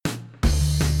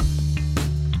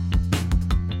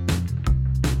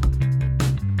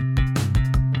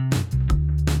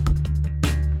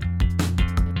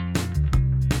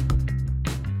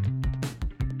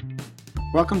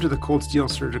Welcome to the Cold Steel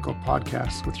Surgical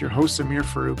Podcast with your hosts Amir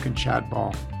Farouk and Chad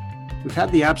Ball. We've had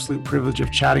the absolute privilege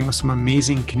of chatting with some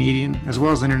amazing Canadian as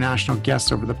well as international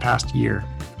guests over the past year.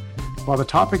 While the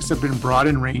topics have been broad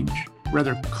in range,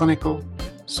 whether clinical,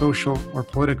 social, or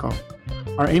political,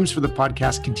 our aims for the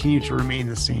podcast continue to remain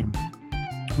the same.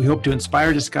 We hope to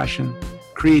inspire discussion,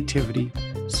 creativity,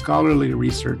 scholarly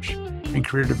research, and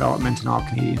career development in all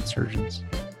Canadian surgeons.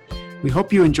 We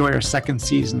hope you enjoy our second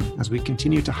season as we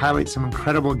continue to highlight some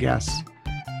incredible guests,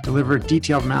 deliver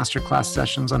detailed masterclass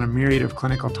sessions on a myriad of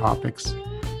clinical topics,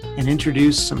 and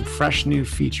introduce some fresh new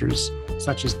features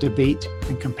such as debate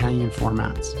and companion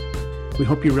formats. We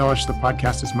hope you relish the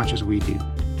podcast as much as we do.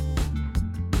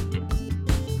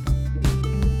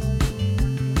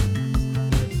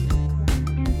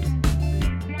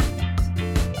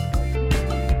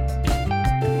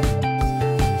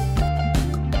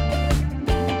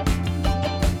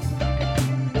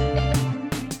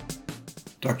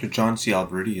 Dr. John C.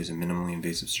 Alberti is a minimally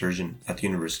invasive surgeon at the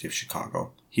University of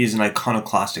Chicago. He is an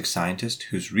iconoclastic scientist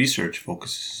whose research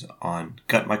focuses on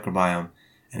gut microbiome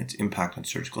and its impact on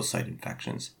surgical site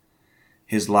infections.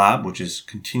 His lab, which is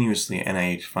continuously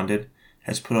NIH funded,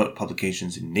 has put out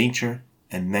publications in Nature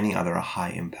and many other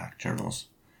high-impact journals.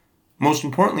 Most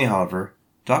importantly, however,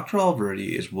 Dr.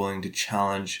 Alberti is willing to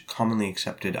challenge commonly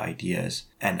accepted ideas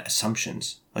and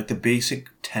assumptions, like the basic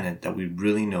tenet that we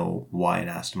really know why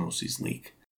anastomoses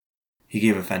leak. He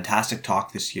gave a fantastic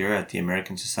talk this year at the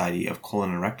American Society of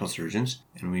Colon and Rectal Surgeons,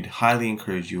 and we'd highly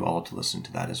encourage you all to listen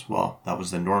to that as well. That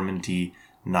was the Norman D.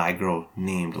 Nigro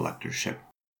named lectureship.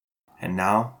 And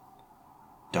now,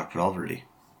 Dr. Alberti.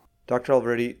 Dr.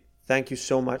 Alberti, thank you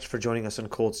so much for joining us on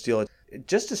Cold Steel.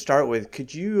 Just to start with,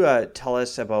 could you tell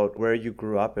us about where you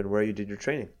grew up and where you did your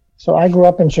training? So I grew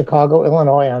up in Chicago,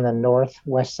 Illinois, on the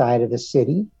northwest side of the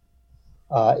city.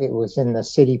 It was in the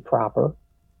city proper.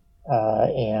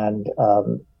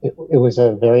 It was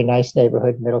a very nice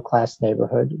neighborhood, middle-class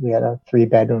neighborhood. We had a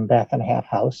 3-bedroom, bath-and-a-half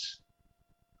house.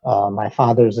 My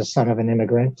father is the son of an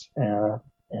immigrant,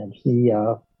 and he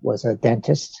was a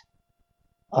dentist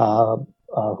who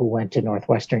went to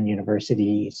Northwestern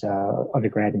University's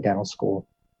undergrad in dental school.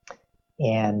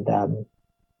 And,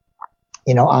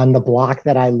 on the block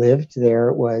that I lived,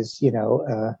 there was,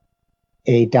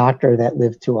 a doctor that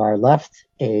lived to our left,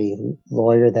 a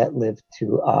lawyer that lived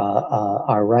to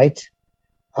our right.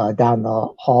 Down the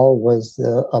hall was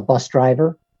a bus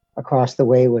driver. Across the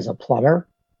way was a plumber.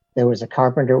 There was a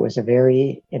carpenter. It was a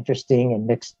very interesting and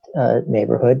mixed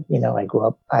neighborhood.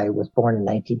 I was born in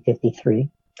 1953.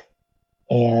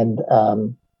 And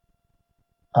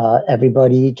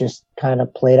everybody just kind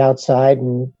of played outside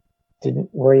and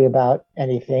didn't worry about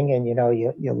anything. And,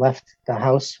 you left the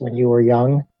house when you were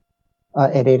young.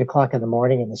 At 8 o'clock in the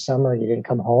morning in the summer, you didn't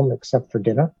come home except for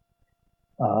dinner.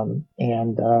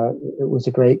 It was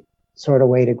a great sort of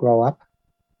way to grow up.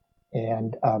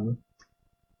 And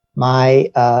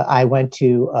I went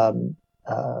to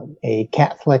a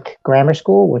Catholic grammar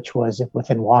school, which was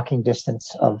within walking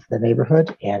distance of the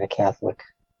neighborhood, and a Catholic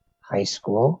high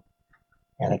school,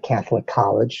 and a Catholic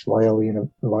college,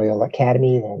 Loyola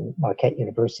Academy, then Marquette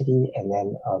University, and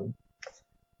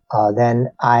then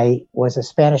I was a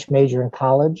Spanish major in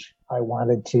college. I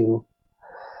wanted to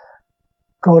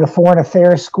go to foreign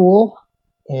affairs school,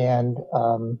 and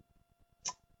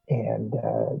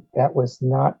that was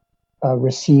not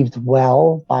received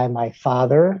well by my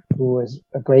father, who was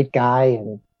a great guy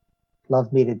and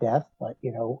loved me to death. But, he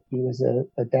was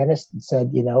a dentist and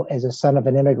said, as a son of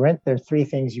an immigrant, there are 3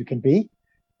 things you can be: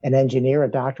 an engineer, a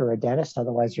doctor, or a dentist.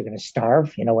 Otherwise, you're going to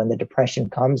starve, when the Depression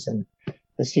comes and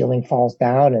the ceiling falls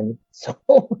down. And so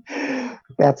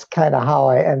that's kind of how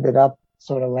I ended up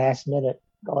sort of last minute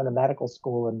going to medical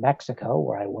school in Mexico,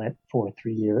 where I went for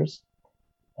 3 years.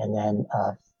 And then,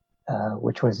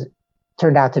 which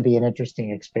turned out to be an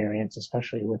interesting experience,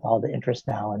 especially with all the interest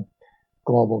now in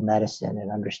global medicine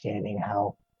and understanding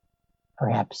how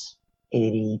perhaps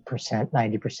 80%,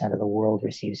 90% of the world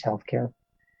receives healthcare.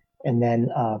 And then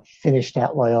finished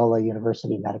at Loyola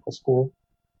University Medical School,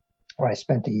 where I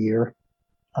spent a year.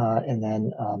 And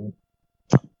then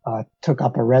took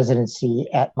up a residency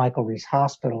at Michael Reese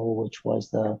Hospital, which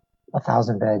was a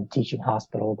 1,000-bed teaching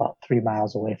hospital about 3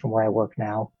 miles away from where I work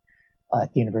now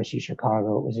at the University of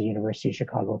Chicago. It was a University of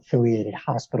Chicago affiliated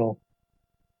hospital.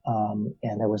 And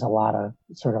there was a lot of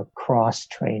sort of cross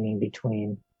training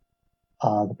between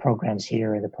the programs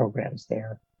here and the programs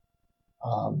there.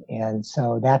 And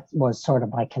so that was sort of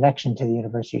my connection to the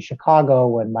University of Chicago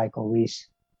when Michael Reese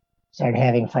started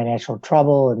having financial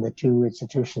trouble and the 2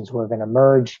 institutions were going to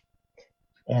merge.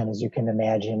 And as you can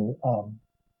imagine,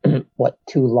 what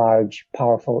 2 large,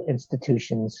 powerful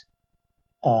institutions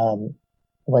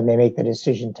when they make the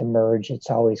decision to merge, it's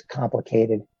always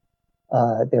complicated.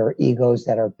 There are egos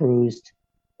that are bruised,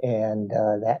 and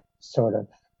that sort of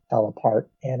fell apart.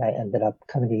 And I ended up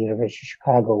coming to the University of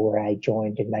Chicago, where I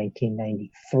joined in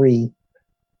 1993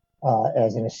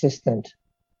 as an assistant,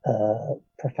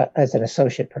 as an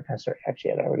associate professor.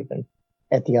 Actually, I'd already been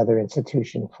at the other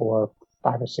institution for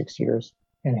 5 or 6 years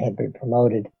and had been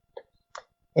promoted.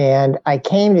 And I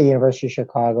came to the University of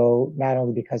Chicago not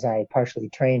only because I partially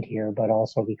trained here, but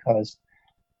also because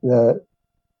the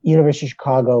University of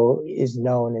Chicago is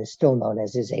still known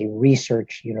as is a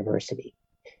research university.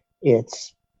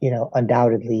 It's,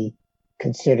 undoubtedly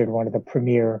considered one of the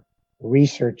premier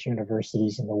research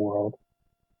universities in the world.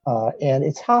 And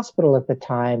its hospital at the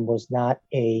time was not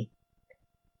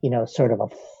sort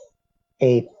of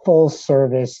a full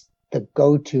service, the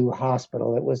go-to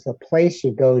hospital. It was the place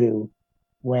you go to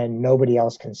when nobody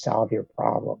else can solve your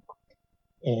problem.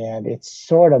 And it's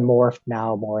sort of morphed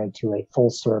now more into a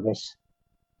full service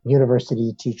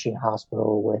university teaching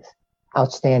hospital with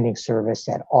outstanding service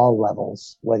at all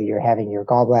levels, whether you're having your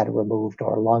gallbladder removed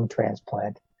or a lung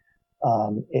transplant.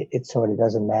 It sort of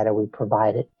doesn't matter. We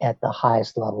provide it at the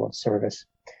highest level of service.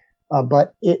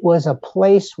 But it was a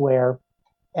place where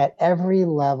at every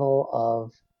level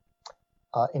of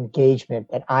engagement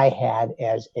that I had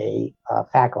as a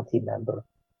faculty member,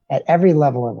 at every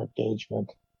level of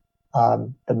engagement,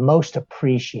 the most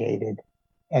appreciated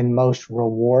and most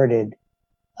rewarded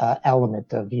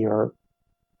element of your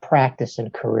practice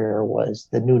and career was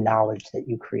the new knowledge that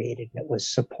you created. It was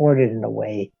supported in a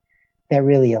way that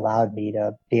really allowed me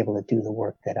to be able to do the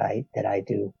work that I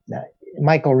do. Now,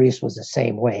 Michael Reese was the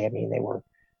same way. I mean, they were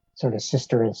sort of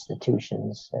sister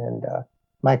institutions, and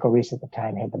Michael Reese at the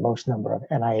time had the most number of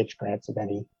NIH grants of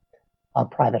any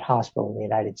private hospital in the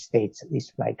United States, at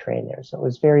least when I trained there. So it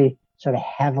was very sort of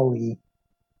heavily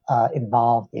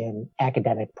involved in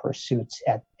academic pursuits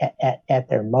at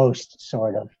their most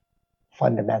sort of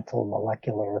fundamental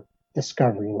molecular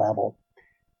discovery level.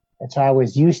 And so I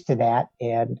was used to that.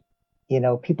 And,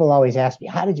 people always ask me,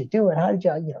 how did you do it? How did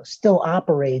you, still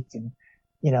operate and,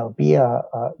 be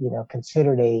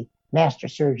considered a master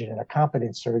surgeon and a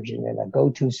competent surgeon and a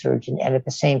go-to surgeon, and at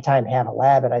the same time have a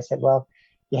lab? And I said, well,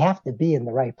 you have to be in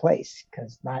the right place,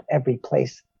 because not every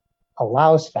place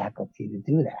allows faculty to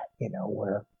do that,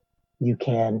 where you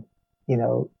can,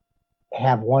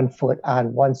 have one foot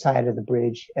on one side of the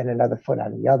bridge and another foot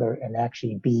on the other, and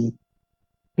actually be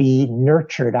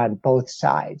nurtured on both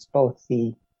sides, both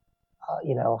the,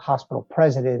 hospital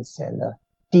presidents and the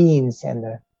deans and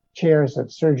the chairs of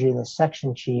surgery and the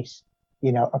section chiefs,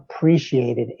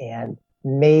 appreciated and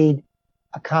made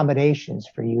accommodations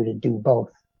for you to do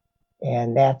both.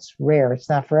 And that's rare. It's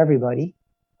not for everybody,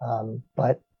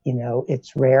 but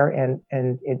it's rare. And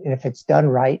if it's done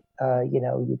right,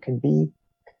 you can be,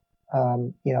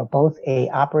 both a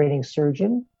operating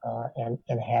surgeon and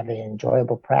have an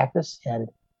enjoyable practice and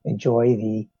enjoy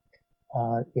the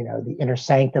inner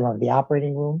sanctum of the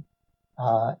operating room.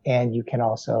 And you can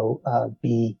also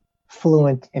be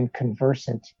fluent and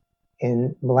conversant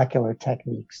in molecular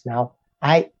techniques. Now,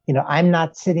 I'm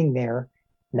not sitting there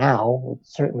now,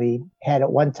 certainly had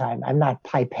at one time. I'm not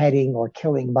pipetting or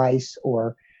killing mice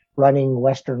or running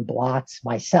Western blots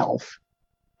myself.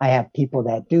 I have people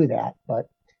that do that, but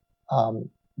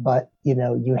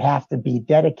you have to be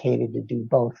dedicated to do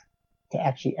both to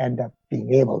actually end up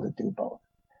being able to do both.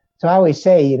 So I always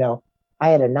say, I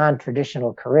had a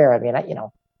non-traditional career. I mean,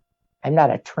 I'm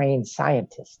not a trained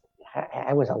scientist.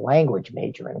 I was a language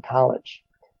major in college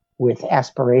with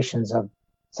aspirations of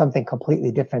something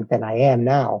completely different than I am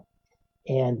now.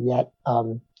 And yet,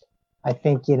 I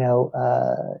think,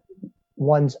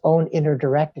 one's own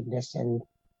interdirectedness and,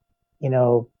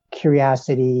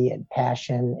 curiosity and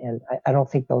passion. And I don't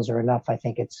think those are enough. I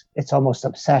think it's almost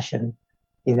obsession,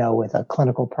 with a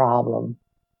clinical problem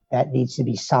that needs to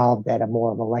be solved at a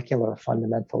more molecular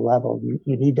fundamental level.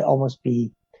 You need to almost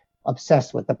be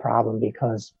obsessed with the problem,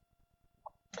 because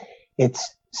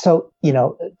it's so,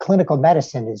 clinical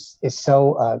medicine is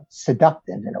so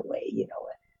seductive in a way.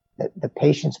 The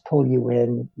patients pull you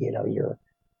in,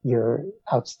 you're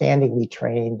outstandingly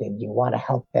trained and you want to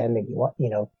help them, and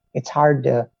it's hard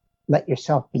to let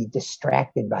yourself be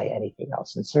distracted by anything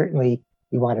else. And certainly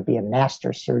you want to be a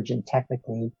master surgeon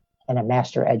technically and a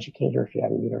master educator if you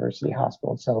have a university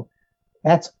hospital. So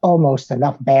that's almost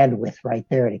enough bandwidth right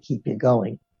there to keep you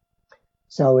going.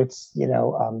 So it's,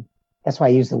 that's why I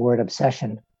use the word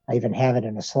obsession. I even have it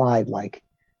in a slide, like,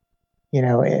 you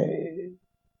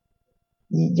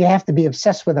have to be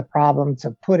obsessed with a problem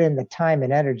to put in the time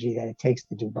and energy that it takes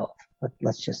to do both.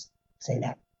 Let's just say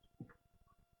that.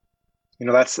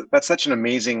 That's such an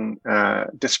amazing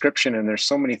description, and there's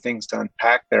so many things to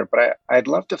unpack there. But I'd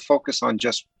love to focus on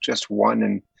just one,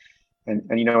 and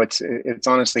it's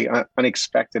honestly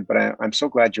unexpected, but I'm so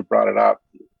glad you brought it up.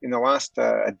 In the last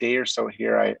a day or so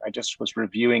here, I just was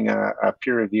reviewing a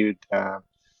peer-reviewed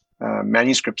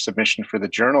manuscript submission for the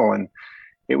journal, and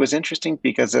it was interesting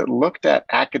because it looked at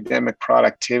academic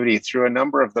productivity through a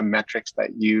number of the metrics that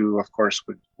you, of course,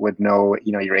 would know,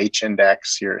 your H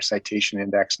index, your citation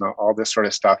index, and all this sort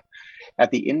of stuff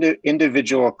at the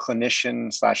individual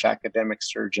clinician / academic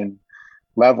surgeon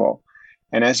level.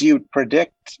 And as you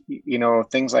predict,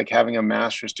 things like having a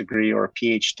master's degree or a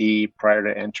PhD prior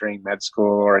to entering med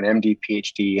school, or an MD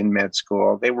PhD in med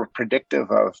school, they were predictive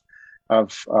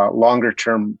of longer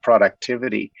term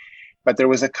productivity. But there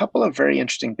was a couple of very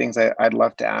interesting things I'd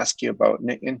love to ask you about.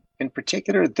 In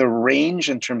particular, the range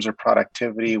in terms of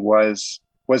productivity was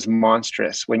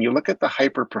monstrous. When you look at the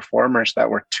hyper performers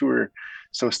that were 2 or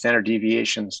so standard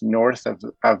deviations north of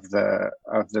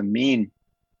the mean,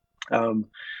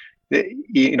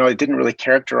 it didn't really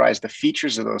characterize the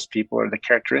features of those people or the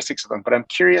characteristics of them. But I'm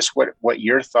curious what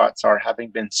your thoughts are, having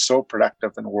been so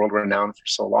productive and world renowned for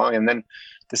so long. And then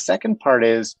the second part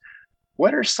is,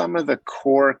 what are some of the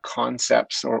core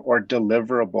concepts or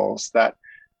deliverables that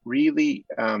really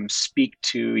speak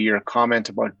to your comment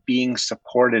about being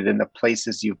supported in the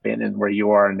places you've been and where you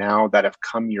are now that have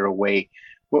come your way?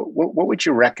 What would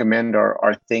you recommend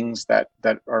are things that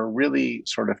are really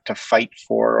sort of to fight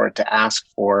for or to ask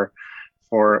for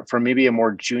maybe a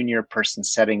more junior person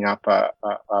setting up a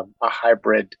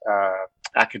hybrid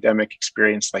academic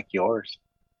experience like yours?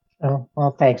 Oh,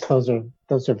 well, thanks. Those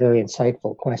are very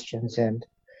insightful questions, and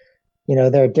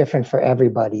they're different for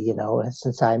everybody.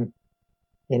 Since I'm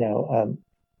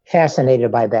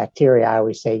fascinated by bacteria, I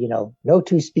always say no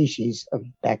two species of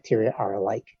bacteria are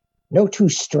alike. No two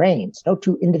strains, no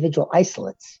two individual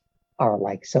isolates are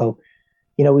alike. So,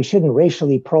 we shouldn't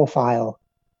racially profile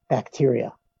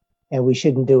bacteria, and we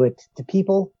shouldn't do it to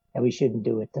people, and we shouldn't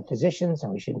do it to physicians,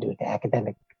 and we shouldn't do it to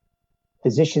academic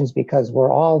physicians, because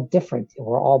we're all different and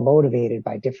we're all motivated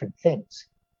by different things.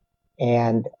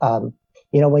 And,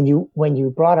 when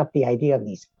you brought up the idea of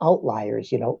these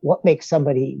outliers, what makes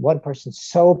one person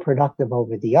so productive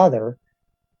over the other,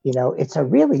 it's a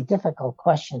really difficult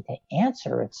question to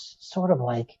answer. It's sort of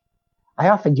like, I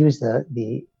often use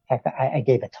in fact, I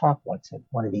gave a talk once at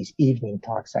one of these evening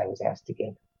talks I was asked to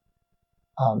give.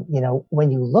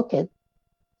 When you look at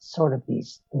sort of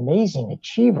these amazing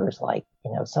achievers, like,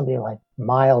 somebody like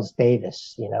Miles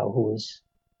Davis, who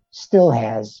still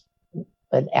has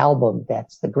an album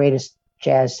that's the greatest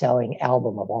jazz selling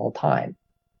album of all time.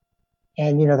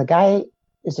 And, the guy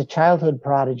is a childhood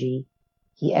prodigy.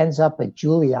 He ends up at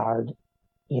Juilliard,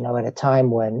 at a time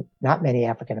when not many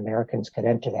African Americans could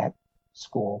enter that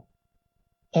school.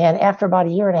 And after about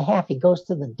a year and a half, he goes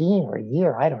to the dean, or a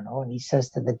year, I don't know. And he says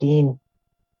to the dean,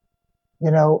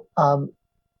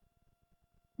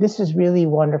 this is really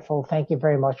wonderful. Thank you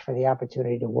very much for the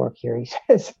opportunity to work here. He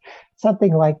says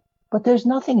something like, but there's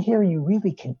nothing here you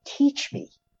really can teach me.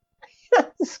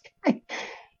 This guy, can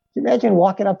you imagine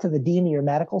walking up to the dean of your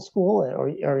medical school or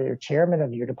your chairman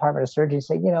of your department of surgery and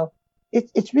saying,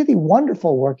 it's really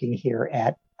wonderful working here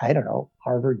at, I don't know,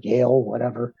 Harvard, Yale,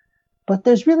 whatever, but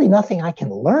there's really nothing I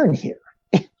can learn here.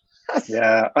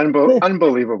 Yeah,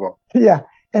 unbelievable. Yeah.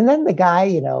 And then the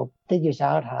guy, figures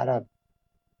out how to,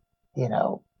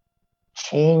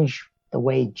 change the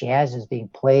way jazz is being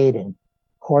played and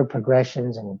chord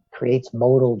progressions, and creates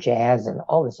modal jazz and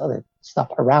all this other stuff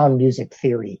around music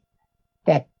theory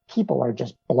that people are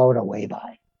just blown away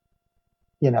by.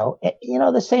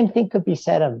 The same thing could be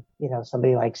said of,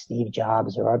 somebody like Steve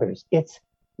Jobs or others. It's,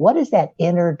 what is that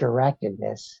inner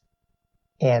directedness,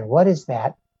 and what is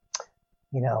that,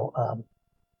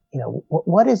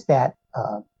 what is that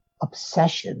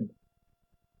obsession?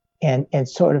 And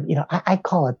sort of, I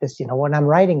call it this, when I'm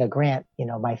writing a grant,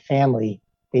 my family,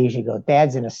 they usually go,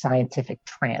 Dad's in a scientific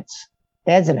trance.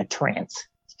 Dad's in a trance.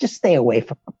 Just stay away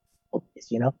from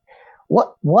this,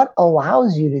 what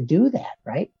allows you to do that,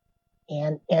 right?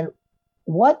 And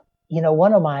what,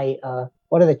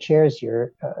 one of the chairs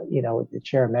here, the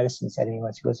chair of medicine said to me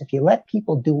once, he goes, if you let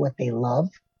people do what they love,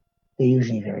 they're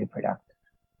usually very productive.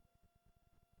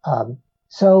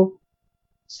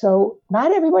 So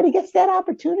not everybody gets that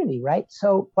opportunity, right?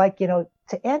 So, like, to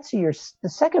answer the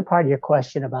second part of your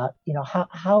question about,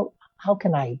 how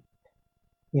can I,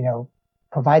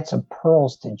 provide some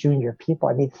pearls to junior people?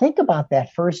 I mean, think about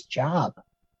that first job.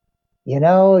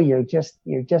 You're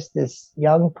just this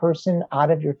young person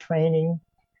out of your training.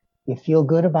 You feel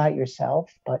good about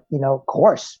yourself, but, of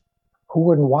course, who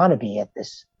wouldn't want to be at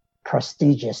this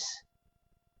prestigious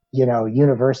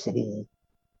university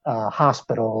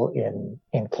hospital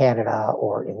in Canada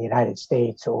or in the United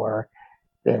States or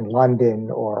in London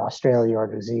or Australia or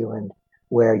New Zealand,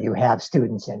 where you have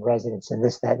students and residents and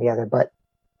this, that, and the other. But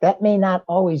that may not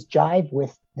always jive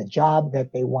with the job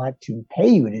that they want to pay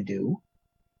you to do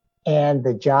and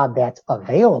the job that's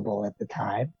available at the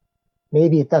time.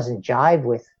 Maybe it doesn't jive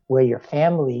with where your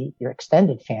family, your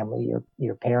extended family,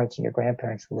 your parents and your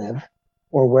grandparents live,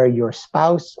 or where your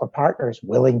spouse or partner is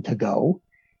willing to go.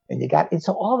 And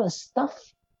so all this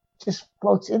stuff just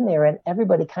floats in there, and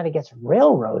everybody kind of gets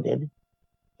railroaded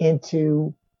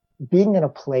into being in a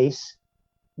place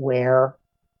where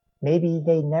maybe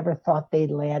they never thought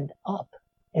they'd land up.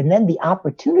 And then the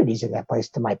opportunities in that place,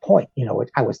 to my point,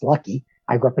 I was lucky.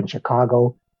 I grew up in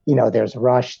Chicago. There's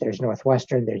Rush, there's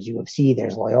Northwestern, there's U of C,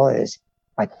 there's Loyola. There's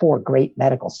like 4 great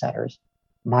medical centers.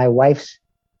 My wife's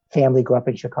family grew up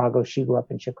in Chicago. She grew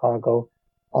up in Chicago.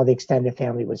 All the extended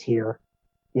family was here.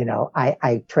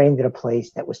 I trained at a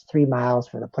place that was 3 miles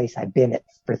from the place I've been at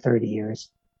for 30 years.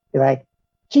 You're like,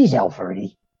 geez,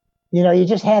 Alverdi, you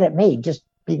just had it made, just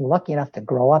being lucky enough to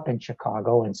grow up in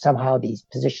Chicago, and somehow these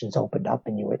positions opened up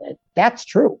and you were there. That's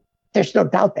true. There's no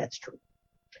doubt that's true.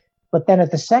 But then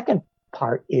at the second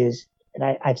part is, and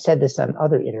I've said this on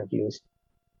other interviews,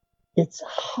 it's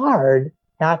hard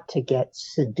not to get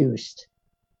seduced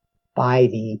by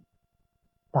the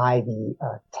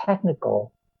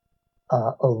technical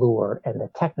allure and the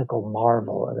technical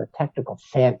marvel and the technical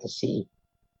fantasy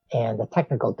and the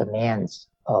technical demands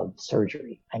of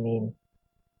surgery. I mean,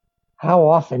 how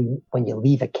often when you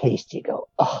leave a case do you go,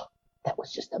 oh, that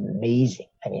was just amazing.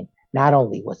 I mean, not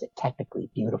only was it technically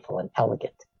beautiful and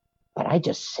elegant, but I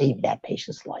just saved that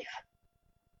patient's life.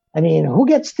 I mean, who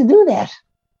gets to do that?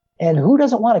 And who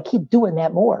doesn't want to keep doing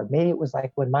that more? Maybe it was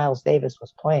like when Miles Davis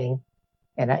was playing,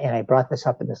 and I brought this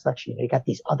up in this lecture, you got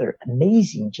these other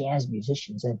amazing jazz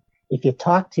musicians. And if you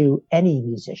talk to any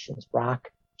musicians, rock,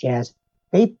 jazz,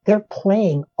 they're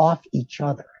playing off each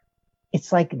other.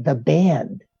 It's like the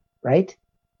band, right?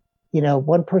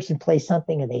 One person plays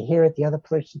something and they hear it, the other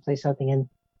person plays something, and,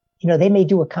 they may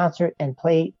do a concert and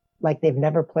play like they've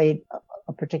never played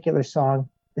a particular song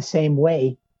the same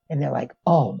way. And they're like,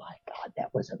 oh my God,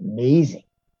 that was amazing.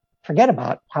 Forget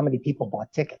about how many people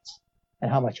bought tickets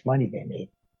and how much money they made.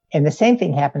 And the same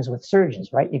thing happens with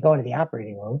surgeons, right? You go into the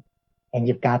operating room and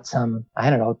you've got some,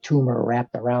 tumor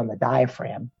wrapped around the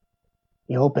diaphragm.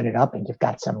 You open it up and you've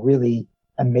got some really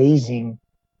amazing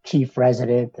chief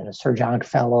resident and a Surg-Onc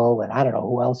fellow, and I don't know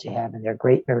who else you have, and they're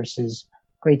great nurses,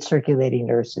 great circulating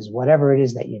nurses, whatever it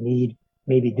is that you need,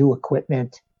 maybe new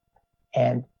equipment,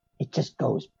 and it just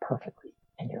goes perfectly.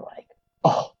 And you're like,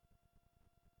 oh,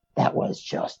 that was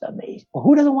just amazing. Well,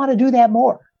 who doesn't want to do that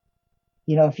more?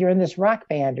 If you're in this rock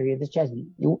band or you're this jazz,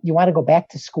 you want to go back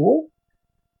to school?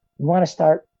 You want to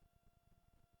start,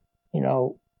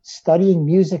 studying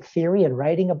music theory and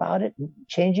writing about it and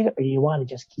changing it, or you want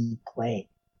to just keep playing?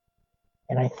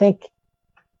 And I think,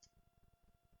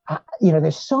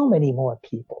 there's so many more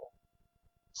people.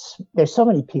 There's so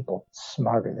many people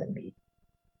smarter than me,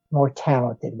 more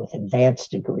talented with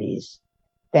advanced degrees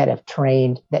that have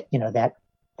trained, that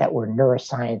were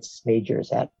neuroscience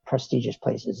majors at prestigious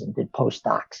places and did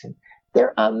postdocs, and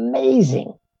they're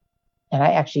amazing. And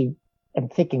I actually am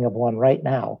thinking of one right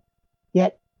now,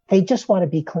 yet they just want to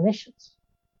be clinicians.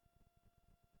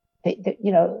 I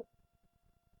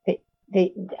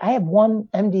have one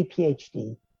MD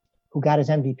PhD who got his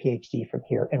MD PhD from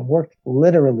here and worked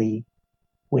literally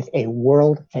with a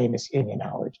world famous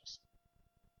immunologist.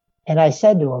 And I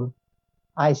said to him,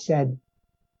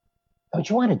 don't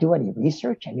you want to do any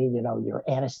research? I mean, you're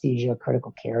anesthesia,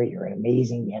 critical care, you're an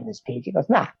amazing, you have this PhD. He goes,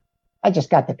 nah, I just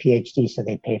got the PhD so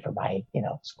they pay for my,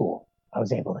 school. I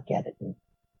was able to get it. And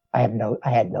I had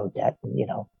no debt. And,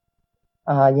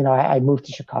 I moved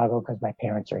to Chicago because my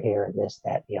parents are here and this,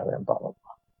 that, the other, and blah, blah,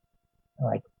 blah. I'm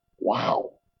like,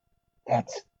 wow,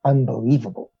 that's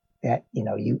unbelievable that,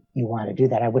 you want to do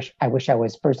that. I wish I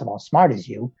was, first of all, smart as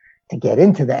you to get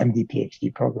into the MD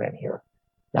PhD program here,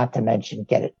 not to mention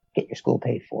get your school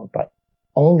paid for, but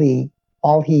all he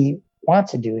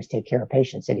wants to do is take care of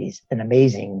patients, and he's an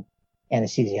amazing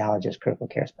anesthesiologist, critical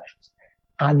care specialist.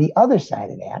 On the other side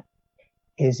of that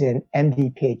is an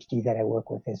MD PhD that I work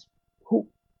with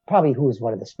who is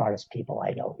one of the smartest people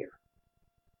I know here.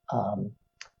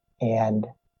 And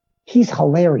he's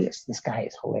hilarious. This guy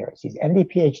is hilarious. He's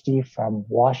MD PhD from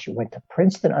WashU, went to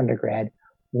Princeton undergrad,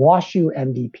 WashU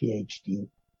MD PhD.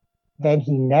 Then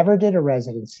he never did a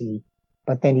residency,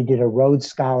 but then he did a Rhodes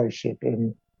Scholarship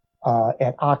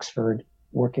at Oxford,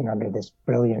 working under this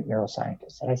brilliant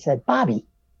neuroscientist. And I said, Bobby,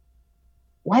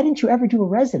 why didn't you ever do a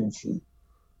residency?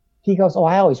 he goes, "Oh,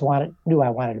 I always knew I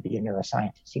wanted to be a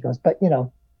neuroscientist." He goes, "But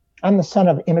I'm the son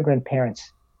of immigrant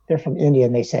parents. They're from India,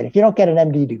 and they said if you don't get an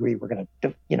MD degree, we're gonna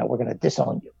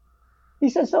disown you." He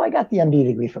says, "So I got the MD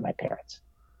degree from my parents."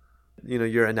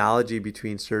 Your analogy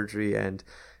between surgery and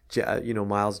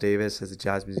Miles Davis as a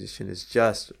jazz musician is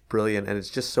just brilliant, and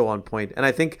it's just so on point. And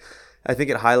I think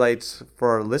it highlights for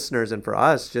our listeners and for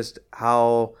us just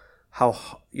how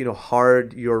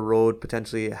hard your road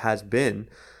potentially has been.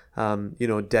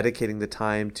 Dedicating the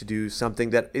time to do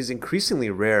something that is increasingly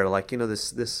rare. Like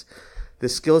this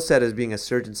skill set as being a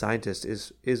surgeon scientist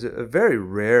is a very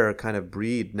rare kind of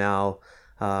breed now.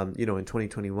 In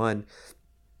 2021.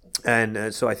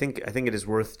 And so I think it is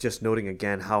worth just noting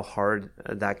again how hard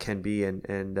that can be,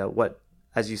 and what,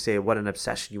 as you say, what an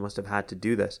obsession you must have had to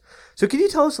do this. So can you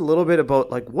tell us a little bit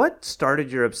about like what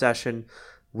started your obsession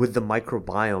with the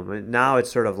microbiome? And now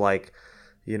it's sort of like,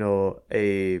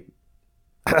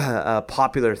 a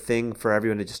popular thing for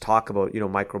everyone to just talk about,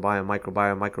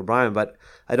 microbiome. But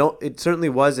it certainly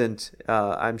wasn't,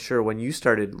 I'm sure when you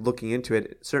started looking into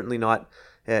it, certainly not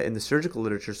in the surgical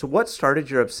literature. So what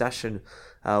started your obsession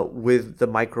with the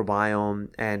microbiome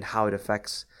and how it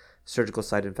affects surgical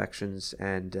site infections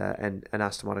and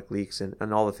anastomotic leaks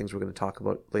and all the things we're going to talk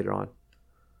about later on?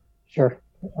 Sure.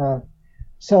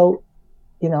 So,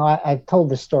 I've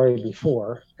told this story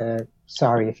before.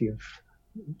 Sorry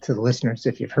to the listeners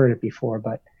if you've heard it before,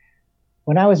 but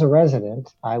when I was a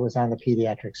resident, I was on the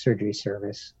pediatric surgery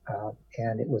service,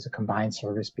 and it was a combined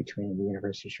service between the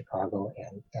University of Chicago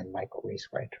and Michael Reese,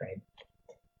 where I trained.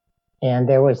 And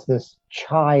there was this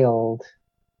child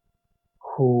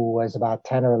who was about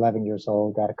 10 or 11 years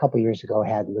old that a couple years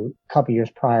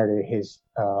prior to his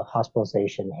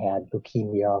hospitalization, had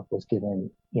leukemia, was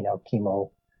given,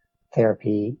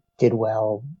 chemotherapy, did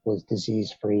well, was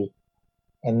disease-free.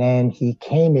 And then he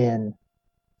came in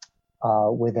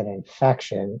with an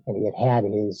infection, and he had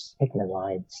his Hickman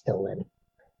line still in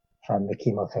from the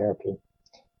chemotherapy,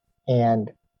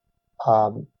 and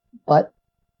but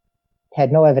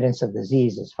had no evidence of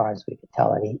disease as far as we could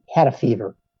tell. And he had a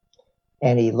fever,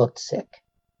 and he looked sick.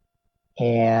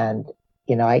 And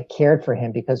I cared for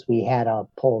him because we had to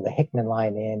pull the Hickman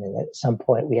line in, and at some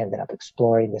point we ended up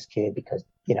exploring this kid because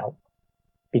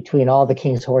between all the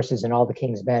king's horses and all the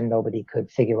king's men, nobody could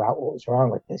figure out what was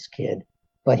wrong with this kid.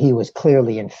 But he was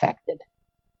clearly infected,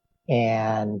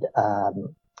 and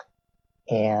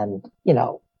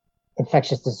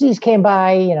infectious disease came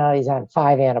by. He's on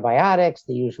 5 antibiotics,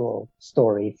 the usual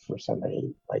story for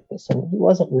somebody like this, and he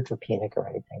wasn't neutropenic or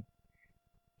anything.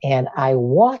 And I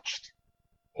watched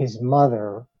his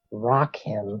mother rock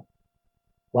him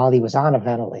while he was on a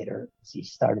ventilator as he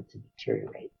started to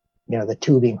deteriorate. The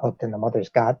tubing hooked, and the mother's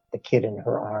got the kid in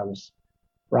her arms,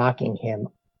 rocking him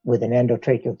with an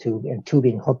endotracheal tube and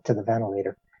tubing hooked to the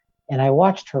ventilator. And I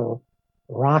watched her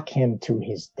rock him to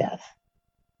his death.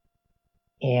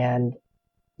 And,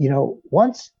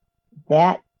 once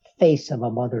that face of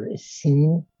a mother is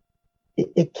seen,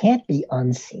 it can't be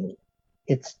unseen.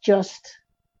 It's just,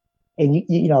 and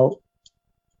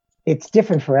it's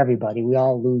different for everybody. We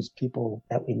all lose people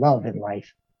that we love in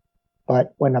life.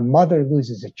 But when a mother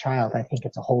loses a child, I think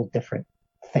it's a whole different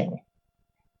thing.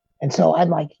 And so I'm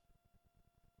like,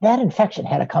 that infection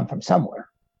had to come from somewhere.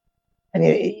 I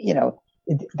mean,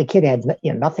 the kid had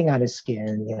nothing on his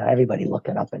skin, everybody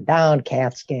looking up and down,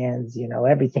 CAT scans,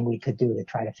 everything we could do to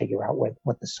try to figure out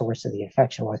what the source of the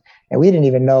infection was. And we didn't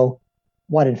even know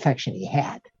what infection he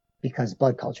had because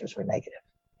blood cultures were negative,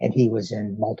 and he was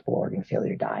in multiple organ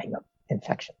failure, dying of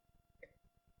infection.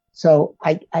 So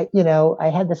I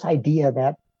had this idea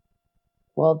that,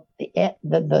 well,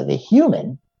 the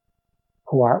human,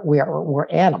 we're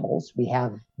animals. We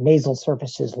have nasal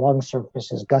surfaces, lung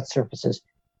surfaces, gut surfaces.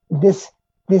 This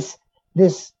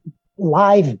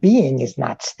live being is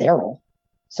not sterile,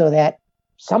 so that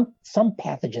some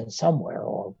pathogen somewhere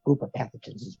or group of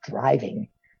pathogens is driving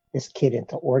this kid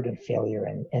into organ failure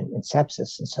and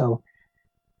sepsis. And so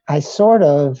I sort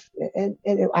of, and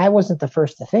I wasn't the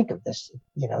first to think of this,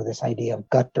 this idea of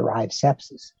gut-derived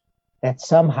sepsis, that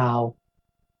somehow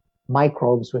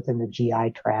microbes within the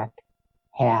GI tract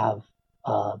have,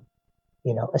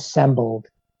 assembled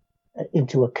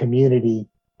into a community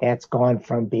that's gone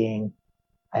from being,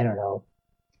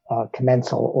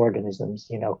 commensal organisms,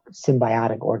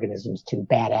 symbiotic organisms, to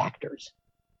bad actors.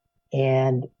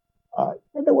 And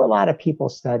there were a lot of people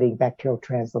studying bacterial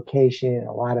translocation,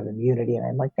 a lot of immunity, and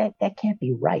I'm like, that can't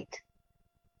be right.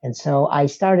 And so I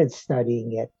started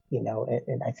studying it,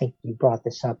 and I think you brought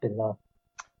this up in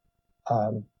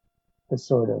the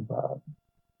sort of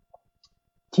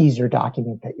teaser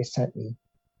document that you sent me.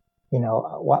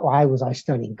 why was I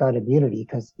studying gut immunity?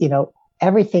 Because,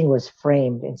 everything was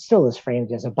framed and still is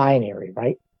framed as a binary,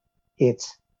 right?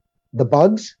 It's the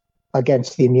bugs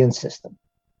against the immune system.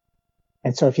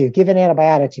 And so if you've given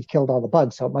antibiotics, you've killed all the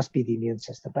bugs. So it must be the immune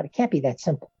system, but it can't be that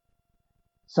simple.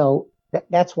 So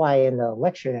that's why in the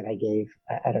lecture that I gave,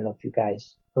 I don't know if you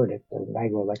guys heard it, the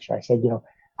NIGRO lecture, I said,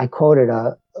 I quoted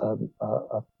a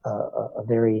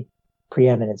very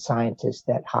preeminent scientist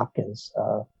at Hopkins,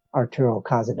 Arturo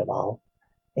Casadevall,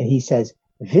 and he says,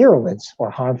 virulence or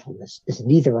harmfulness is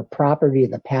neither a property of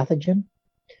the pathogen,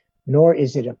 nor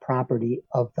is it a property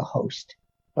of the host,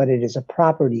 but it is a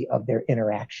property of their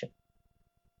interaction.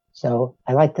 So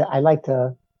I like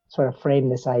to sort of frame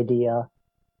this idea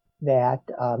that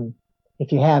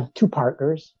if you have two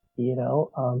partners,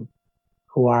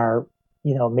 who are,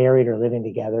 married or living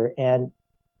together, and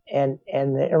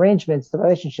the arrangements, the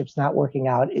relationship's not working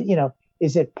out,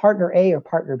 is it partner A or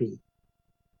partner B?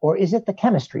 Or is it the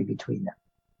chemistry between them?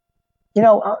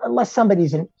 Unless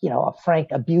somebody's a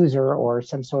frank abuser or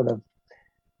some sort of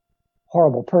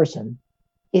horrible person,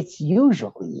 it's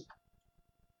usually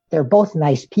they're both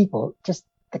nice people, just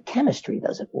the chemistry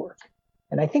doesn't work.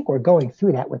 And I think we're going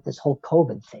through that with this whole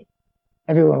COVID thing.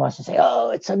 Everyone wants to say,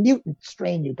 oh, it's a mutant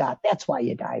strain you got, that's why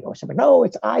you died. Or something. No,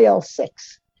 it's IL-6.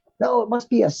 No, it must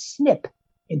be a SNP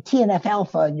in TNF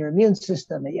alpha in your immune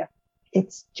system. Yeah,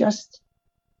 it's just,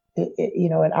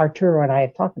 and Arturo and I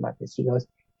have talked about this. He goes,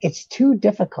 it's too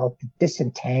difficult to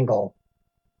disentangle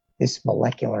this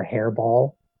molecular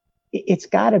hairball. It's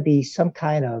got to be some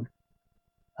kind of,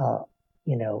 a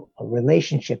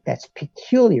relationship that's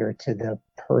peculiar to the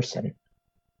person.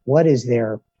 What is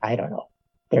their, I don't know,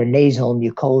 their nasal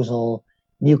mucosal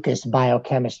mucus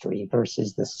biochemistry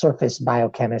versus the surface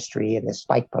biochemistry and the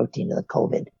spike protein of the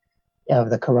COVID,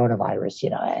 of the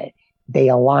coronavirus? They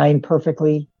align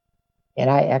perfectly. And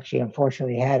I actually,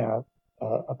 unfortunately, had a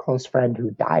close friend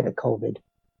who died of COVID.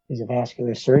 He's a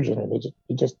vascular surgeon, and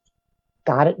he just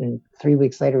got it, and 3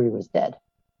 weeks later he was dead.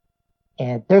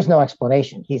 And there's no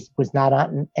explanation. He was not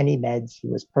on any meds. He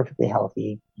was perfectly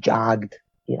healthy, jogged,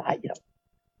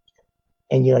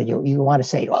 And you want to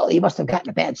say, well, he must have gotten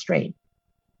a bad strain,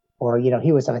 or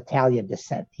he was of Italian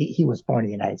descent. He was born in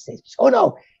the United States. Oh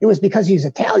no, it was because he's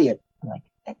Italian. I'm like,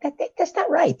 that's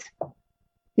not right.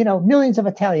 Millions of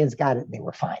Italians got it and they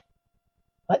were fine.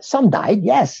 But some died,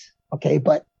 yes. Okay,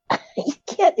 but you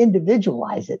can't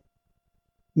individualize it.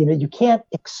 You can't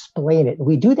explain it.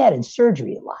 We do that in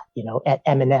surgery a lot, at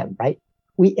M&M, right?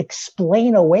 We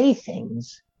explain away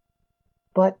things,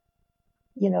 but,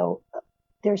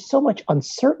 there's so much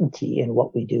uncertainty in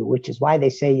what we do, which is why they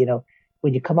say,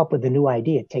 when you come up with a new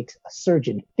idea, it takes a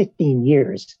surgeon 15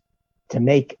 years to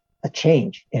make a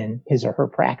change in his or her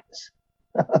practice.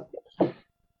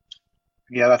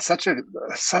 Yeah, that's such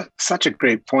a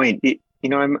great point.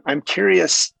 I'm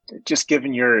curious, just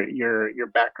given your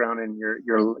background and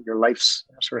your life's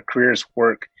sort of career's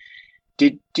work,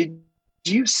 did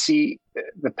you see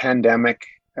the pandemic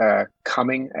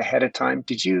coming ahead of time?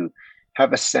 Did you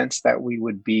have a sense that we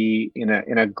would be in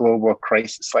a global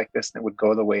crisis like this and it would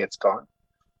go the way it's gone?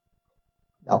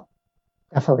 No,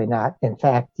 definitely not. In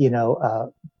fact,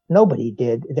 nobody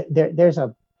did. There's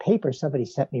a paper somebody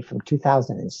sent me from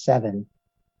 2007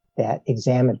 that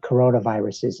examined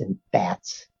coronaviruses in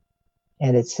bats.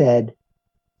 And it said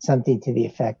something to the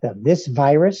effect of this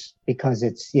virus, because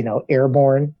it's,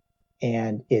 airborne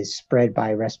and is spread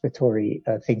by respiratory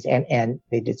things. And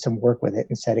they did some work with it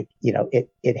and said,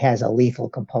 it has a lethal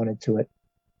component to it.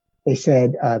 They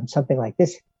said something like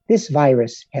this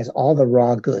virus has all the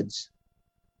raw goods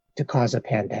to cause a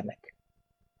pandemic.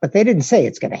 But they didn't say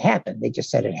it's going to happen. They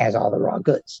just said it has all the raw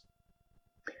goods.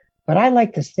 But I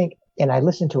like to think, and I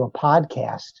listened to a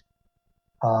podcast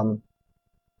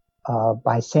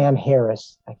by Sam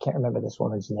Harris. I can't remember this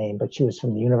woman's name, but she was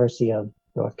from the University of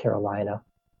North Carolina.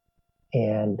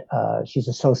 And she's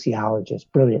a sociologist,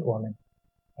 brilliant woman.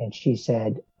 And she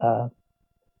said the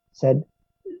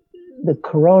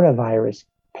coronavirus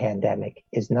pandemic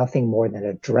is nothing more than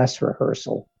a dress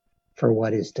rehearsal for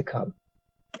what is to come.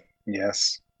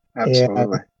 Yes,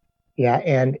 absolutely.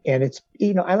 And it's,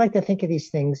 I like to think of these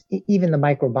things, even the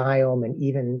microbiome and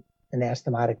even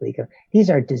anastomotic leak. These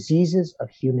are diseases of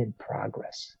human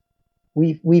progress.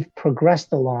 We've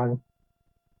progressed along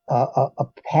a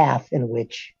path in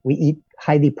which we eat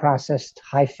highly processed,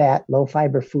 high fat, low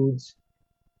fiber foods.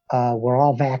 We're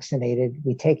all vaccinated.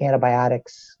 We take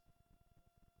antibiotics.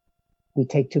 We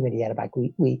take too many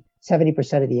antibiotics.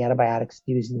 70% of the antibiotics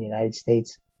used in the United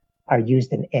States are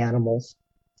used in animals,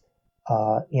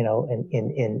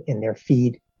 in their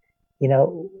feed.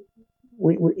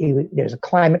 There's a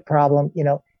climate problem.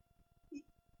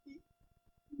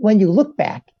 when you look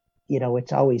back,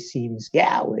 it always seems, we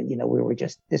were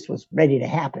just, this was ready to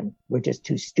happen. We're just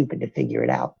too stupid to figure it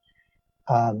out.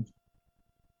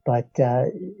 But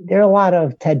there are a lot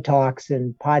of TED Talks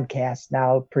and podcasts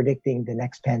now predicting the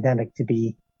next pandemic to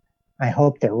be, I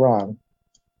hope they're wrong,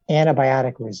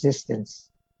 antibiotic resistance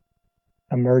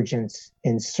emergence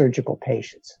in surgical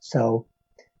patients. So,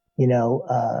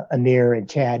 Amir and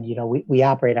Chad, we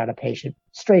operate on a patient,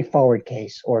 straightforward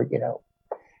case, or,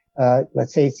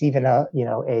 let's say it's even a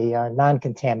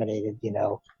non-contaminated,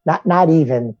 not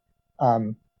even,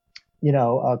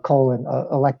 a colon,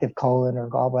 elective colon or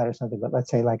gallbladder or something, but let's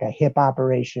say like a hip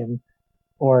operation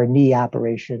or a knee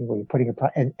operation where you're putting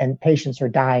and patients are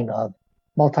dying of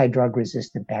multi-drug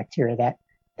resistant bacteria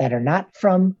that are not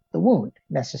from the wound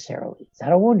necessarily. It's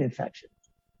not a wound infection.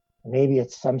 Maybe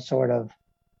it's some sort of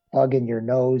bug in your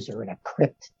nose or in a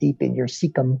crypt deep in your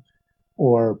cecum,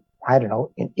 or I don't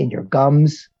know, in your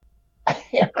gums.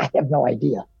 I have no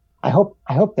idea. I hope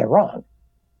they're wrong,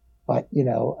 but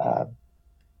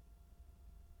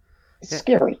it's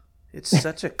scary. It's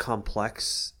such a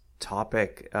complex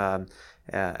topic, and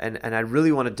I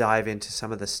really want to dive into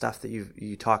some of the stuff that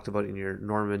you talked about in your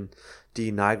Norman D.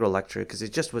 Nigro lecture, because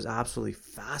it just was absolutely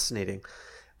fascinating.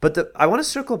 But I want to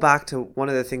circle back to one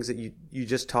of the things that you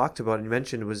just talked about and you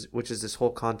mentioned, which is this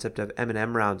whole concept of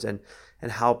M&M rounds and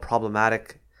how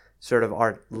problematic sort of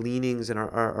our leanings and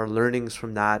our learnings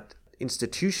from that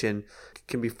institution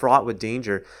can be fraught with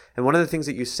danger. And one of the things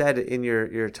that you said in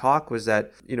your talk was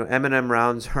that, M&M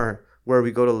rounds are where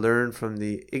we go to learn from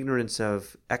the ignorance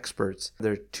of experts.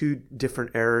 There are two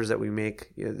different errors that we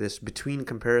make, this between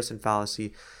comparison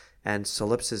fallacy and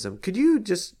solipsism. Could you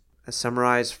just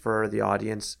summarize for the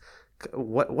audience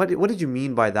what did you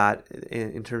mean by that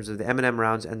in terms of the M&M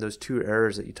rounds and those two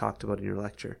errors that you talked about in your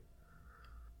lecture?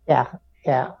 Yeah.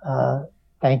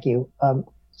 Thank you.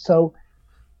 So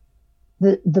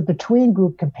the between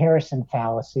group comparison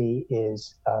fallacy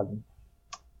is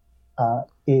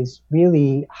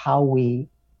really how we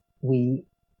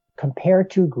compare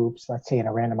two groups, let's say in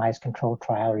a randomized controlled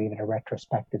trial or even a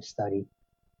retrospective study.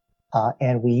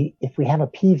 And if we have a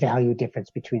p-value difference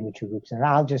between the two groups, and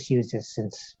I'll just use this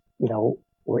since,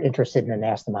 we're interested in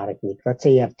anastomotic leak. Let's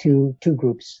say you have two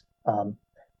groups,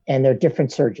 and they're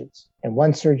different surgeons. And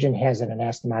one surgeon has an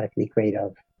anastomotic leak rate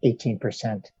of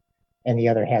 18%, and the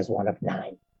other has one of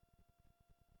 9.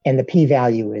 And the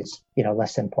p-value is,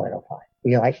 less than 0.05.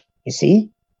 You're like, you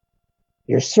see,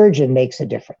 your surgeon makes a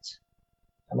difference.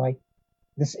 I'm like,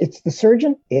 it's the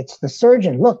surgeon. It's the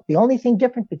surgeon. Look, the only thing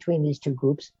different between these two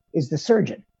groups is the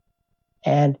surgeon.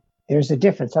 And there's a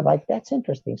difference. I'm like, that's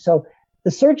interesting. So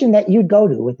the surgeon that you'd go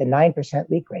to with the 9%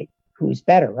 leak rate, who's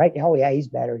better, right? Oh yeah, he's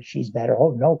better. She's better.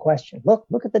 Oh, no question.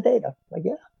 Look at the data. Like,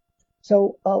 yeah.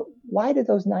 So why did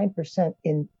those 9%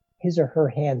 in his or her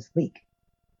hands leak?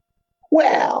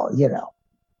 Well,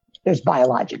 there's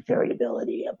biologic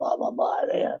variability, blah, blah, blah.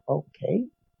 Yeah, okay.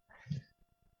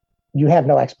 You have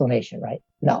no explanation, right?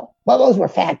 No. Well, those were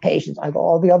fat patients. I go,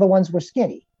 all the other ones were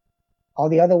skinny. All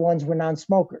the other ones were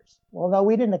non-smokers. Well, no,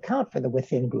 we didn't account for the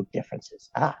within group differences.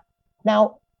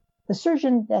 Now, the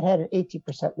surgeon that had an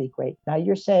 80% leak rate, now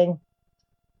you're saying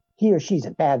he or she's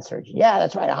a bad surgeon. Yeah,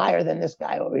 that's right. Higher than this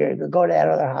guy over here. Go to that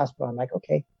other hospital. I'm like,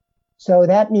 okay. So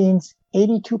that means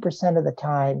 82% of the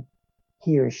time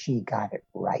he or she got it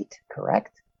right,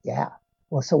 correct? Yeah.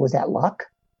 Well, so was that luck?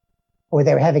 Or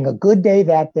they were having a good day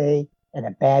that day and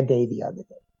a bad day the other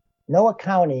day. No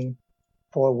accounting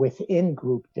for within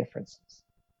group differences,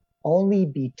 only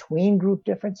between group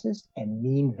differences and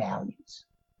mean values.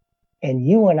 And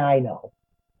you and I know,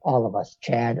 all of us,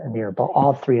 Chad, Amir,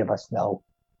 all three of us know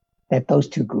that those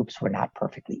two groups were not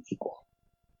perfectly equal.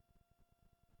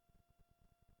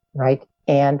 Right?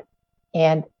 And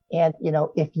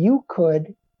if you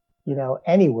could,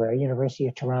 anywhere, University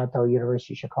of Toronto,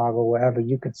 University of Chicago, wherever,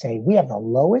 you could say, we have the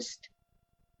lowest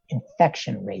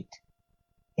infection rate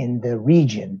in the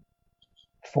region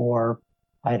for,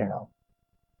 I don't know,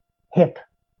 hip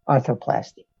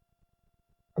arthroplasty.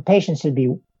 The patients should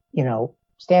be,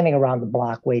 standing around the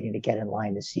block waiting to get in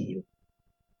line to see you.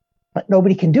 But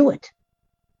nobody can do it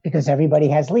because everybody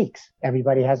has leaks.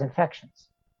 Everybody has infections.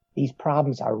 These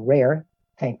problems are rare,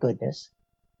 thank goodness.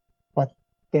 But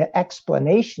the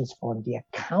explanations for them, the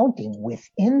accounting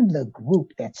within the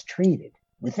group that's treated,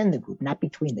 within the group, not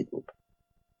between the group,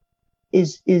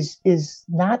 is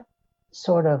not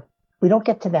sort of, we don't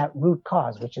get to that root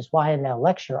cause, which is why in that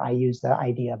lecture I use the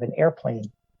idea of an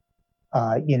airplane,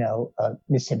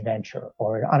 misadventure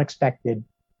or an unexpected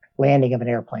landing of an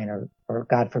airplane or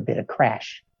God forbid, a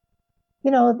crash.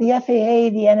 the FAA,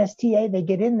 the NSTA, they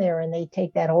get in there and they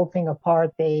take that whole thing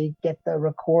apart. They get the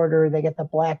recorder, they get the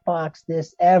black box,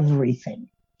 everything.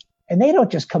 And they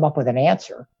don't just come up with an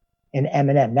answer in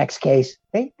M&M. Next case,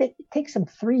 it takes them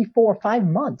 3, 4, 5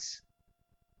 months,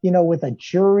 with a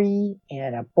jury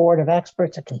and a board of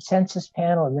experts, a consensus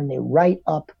panel, and then they write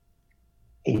up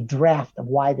a draft of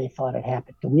why they thought it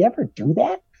happened. Do we ever do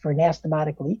that for an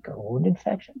anastomotic leak or wound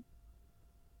infection?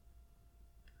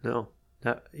 No.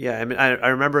 Yeah, I mean, I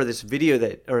remember this video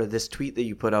this tweet that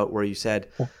you put out where you said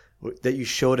that you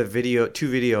showed two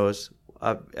videos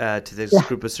to this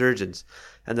group of surgeons,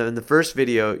 and then in the first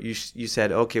video you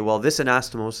said, okay, well, this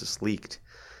anastomosis leaked,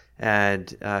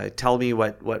 and tell me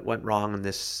what went wrong in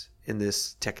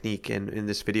this technique and in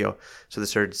this video. So the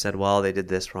surgeon said, well, they did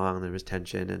this wrong, there was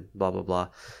tension and blah blah blah.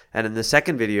 And in the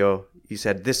second video you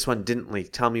said, this one didn't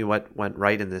leak, tell me what went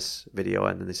right in this video.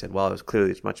 And then they said, well,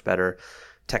 it's much better,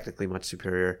 technically much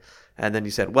superior. And then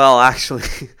you said, well, actually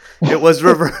it was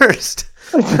reversed.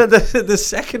 the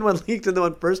second one leaked and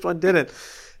the first one didn't.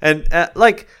 And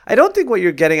I don't think what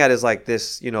you're getting at is like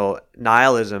this,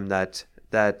 nihilism that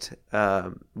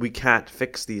we can't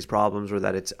fix these problems or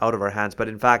that it's out of our hands, but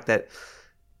in fact that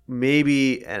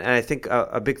maybe, and I think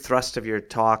a big thrust of your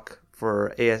talk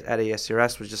at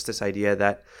ASCRS was just this idea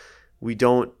that we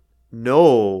don't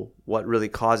know what really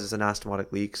causes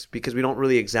anastomotic leaks because we don't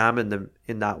really examine them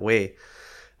in that way.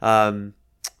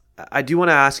 I do want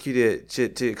to ask you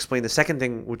to explain the second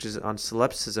thing, which is on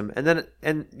solipsism, and then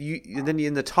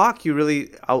in the talk you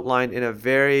really outlined in a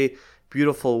very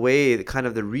beautiful way the kind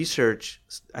of the research,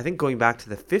 I think going back to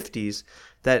the 50s,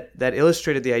 that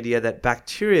illustrated the idea that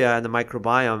bacteria and the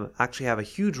microbiome actually have a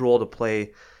huge role to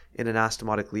play in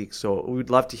anastomotic leaks. So we'd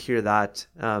love to hear that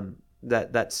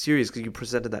that series, because you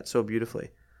presented that so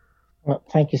beautifully. Well,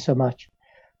 thank you so much.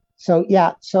 So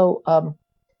yeah, to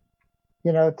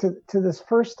this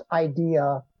first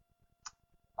idea,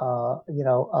 of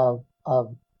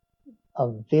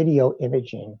video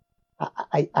imaging,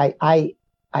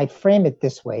 I frame it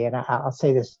this way, and I'll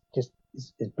say this just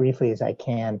as briefly as I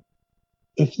can.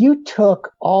 If you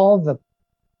took all the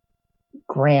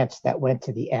grants that went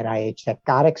to the NIH that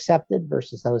got accepted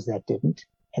versus those that didn't,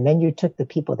 and then you took the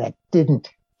people that didn't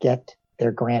get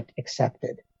their grant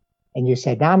accepted, and you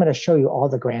said, now I'm going to show you all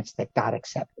the grants that got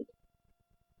accepted,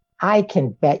 I can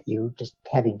bet you, just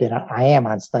having I am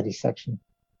on study section,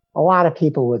 a lot of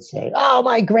people would say, oh,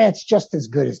 my grant's just as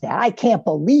good as that. I can't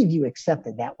believe you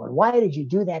accepted that one. Why did you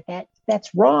do that?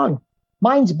 That's wrong.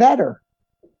 Mine's better.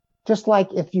 Just like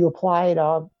if you applied,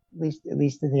 at least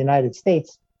in the United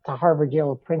States, to Harvard, Yale,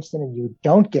 or Princeton, and you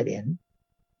don't get in,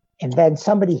 and then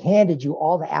somebody handed you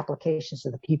all the applications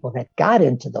of the people that got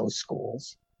into those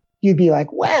schools, you'd be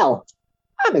like, well,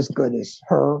 I'm as good as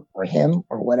her or him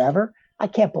or whatever. I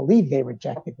can't believe they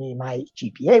rejected me. My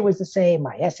GPA was the same,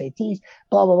 my SATs,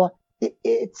 blah, blah, blah.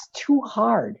 It's too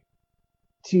hard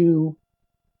to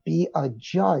be a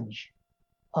judge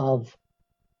of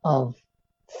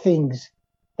things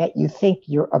that you think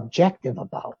you're objective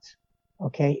about.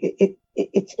 Okay,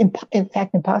 it's in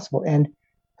fact impossible. And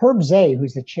Herb Zay,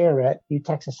 who's the chair at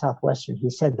UTexas Southwestern, he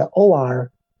said the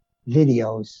OR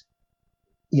videos,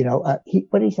 what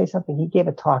did he say? Something, he gave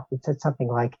a talk that said something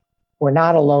like, we're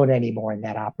not alone anymore in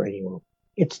that operating room.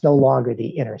 It's no longer the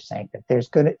inner sanctum.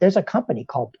 There's a company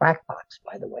called Black Box,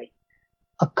 by the way,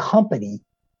 a company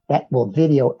that will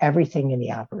video everything in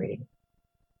the operating room.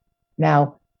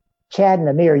 Now, Chad and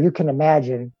Amir, you can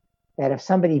imagine that if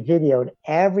somebody videoed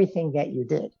everything that you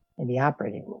did in the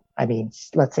operating room, I mean,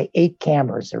 let's say 8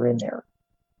 cameras are in there,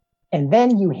 and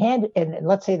then you and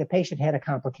let's say the patient had a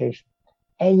complication,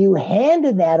 and you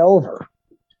handed that over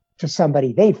to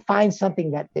somebody, they'd find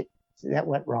something that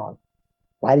went wrong.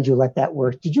 Why did you let that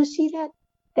work? Did you see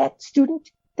that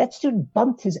student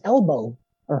bumped his elbow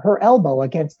or her elbow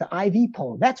against the IV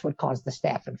pole? That's what caused the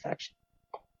staph infection.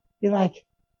 You're like,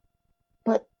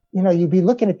 but you'd be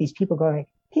looking at these people going,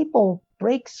 people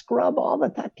break scrub all the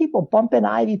time. People bump in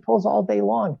IV poles all day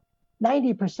long.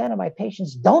 90% of my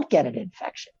patients don't get an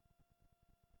infection.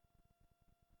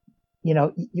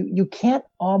 You can't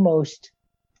almost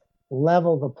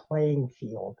level the playing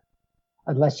field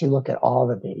unless you look at all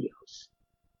the videos.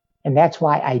 And that's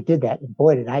why I did that. And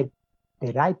boy, did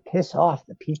I piss off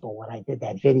the people when I did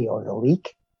that video of the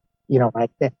leak.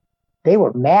 They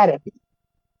were mad at me,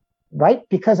 right?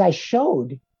 Because I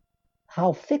showed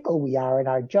how fickle we are in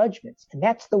our judgments. And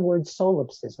that's the word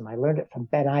solipsism. I learned it from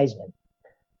Ben Eisman.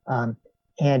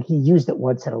 And he used it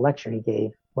once at a lecture he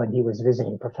gave when he was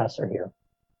visiting professor here.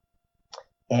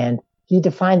 And he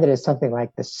defined it as something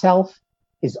like the self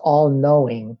is all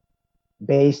knowing,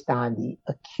 based on the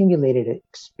accumulated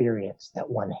experience that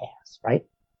one has, right?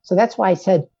 So that's why I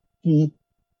said it's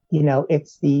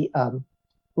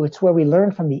where we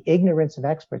learn from the ignorance of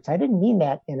experts. I didn't mean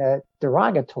that in a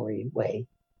derogatory way.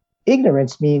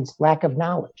 Ignorance means lack of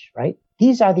knowledge, right?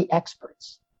 These are the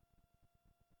experts.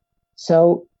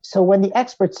 So when the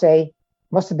experts say,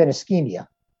 must have been ischemia,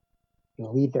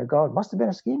 you'll leave there going, must have been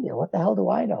ischemia. What the hell do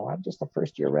I know? I'm just a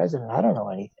first-year resident. I don't know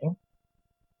anything,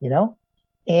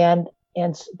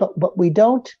 but we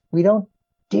don't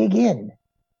dig in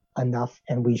enough,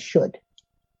 and we should.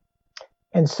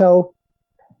 And so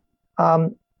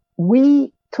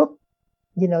we took,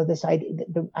 this idea.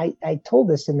 I told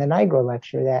this in the NIGRO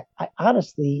lecture that I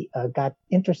honestly got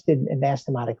interested in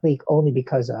anastomotic leak only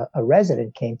because a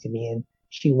resident came to me and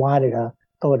she wanted to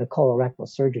go into colorectal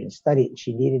surgery and study it. And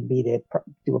she needed me to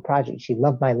do a project. She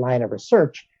loved my line of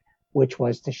research, which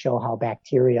was to show how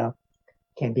bacteria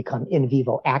can become in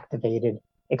vivo activated,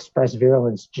 express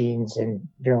virulence genes and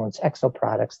virulence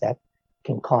exoproducts that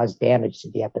can cause damage to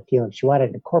the epithelium. She wanted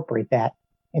to incorporate that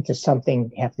into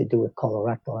something have to do with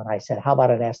colorectal. And I said, how about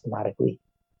anastomotic leak?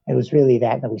 It was really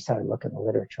that. And then we started looking at the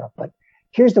literature up. But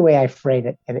here's the way I frame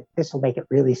it. And this will make it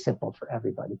really simple for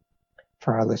everybody,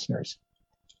 for our listeners.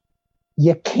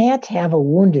 You can't have a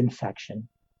wound infection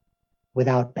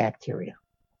without bacteria.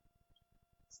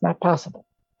 It's not possible.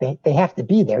 They have to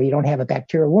be there. You don't have a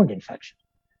bacterial wound infection.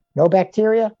 No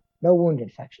bacteria, no wound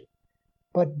infection.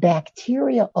 But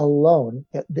bacteria alone,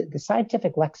 the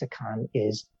scientific lexicon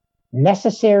is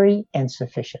necessary and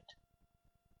sufficient.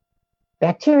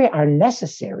 Bacteria are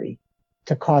necessary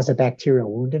to cause a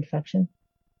bacterial wound infection,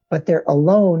 but they're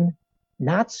alone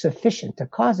not sufficient to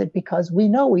cause it, because we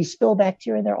know we spill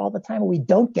bacteria in there all the time and we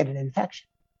don't get an infection.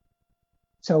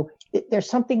 So there's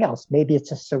something else. Maybe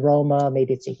it's a seroma,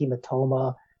 maybe it's a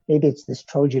hematoma, maybe it's this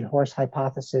Trojan horse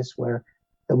hypothesis where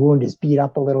the wound is beat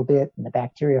up a little bit and the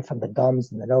bacteria from the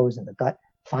gums and the nose and the gut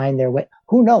find their way.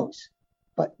 Who knows?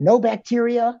 But no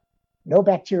bacteria, no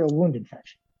bacterial wound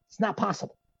infection. It's not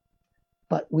possible.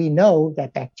 But we know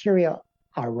that bacteria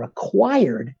are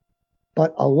required,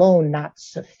 but alone not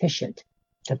sufficient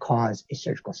to cause a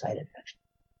surgical site infection.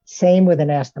 Same with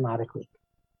anastomotic leak.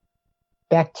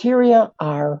 Bacteria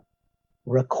are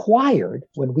required.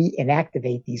 When we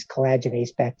inactivate these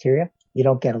collagenase bacteria, you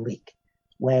don't get a leak.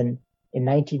 When in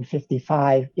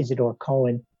 1955, Isidore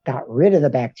Cohen got rid of the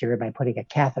bacteria by putting a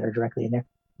catheter directly in there,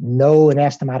 no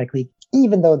anastomotic leak,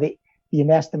 even though the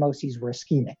anastomoses were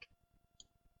ischemic.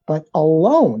 But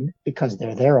alone, because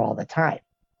they're there all the time,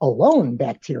 alone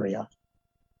bacteria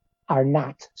are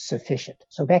not sufficient.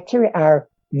 So bacteria are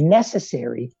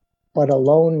necessary, but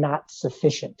alone not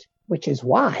sufficient, which is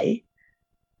why,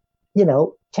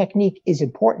 technique is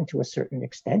important to a certain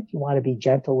extent. You want to be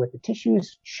gentle with the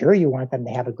tissues. Sure, you want them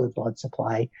to have a good blood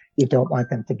supply. You don't want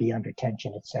them to be under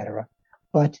tension, et cetera.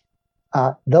 But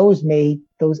those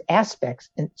aspects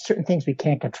and certain things we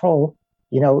can't control,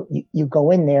 you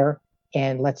go in there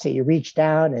and let's say you reach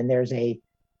down and there's a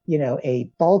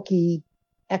bulky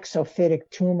exophytic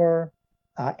tumor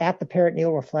at the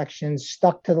peritoneal reflections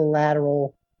stuck to the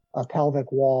lateral pelvic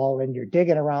wall, and you're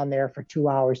digging around there for 2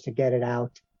 hours to get it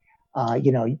out.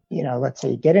 Let's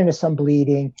say you get into some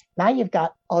bleeding. Now you've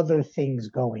got other things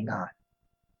going on.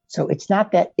 So it's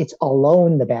not that it's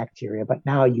alone the bacteria, but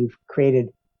now you've created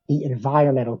the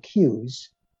environmental cues,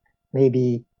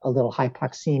 maybe a little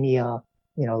hypoxemia,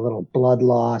 a little blood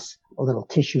loss, a little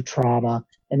tissue trauma.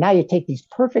 And now you take these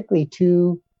perfectly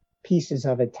two pieces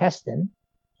of intestine,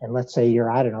 and let's say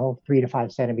you're, 3 to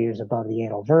 5 centimeters above the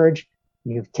anal verge.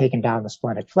 You've taken down the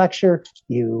splenic flexure.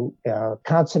 You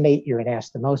consummate your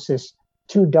anastomosis.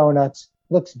 2 donuts,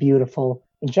 looks beautiful.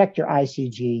 Inject your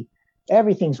ICG.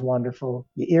 Everything's wonderful.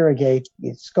 You irrigate,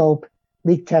 you scope,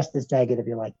 leak test is negative.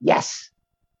 You're like, yes.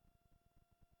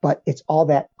 But it's all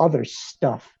that other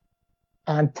stuff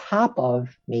on top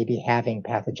of maybe having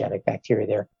pathogenic bacteria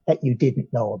there that you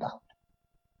didn't know about.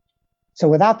 So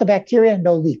without the bacteria,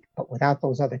 no leak. But without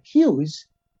those other cues,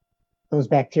 those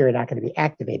bacteria are not going to be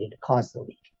activated to cause the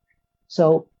leak.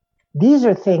 So these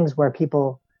are things where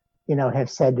people, have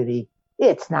said to me,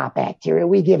 it's not bacteria.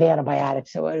 We give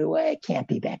antibiotics, so it can't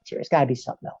be bacteria. It's got to be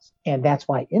something else. And that's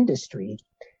why industry,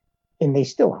 and they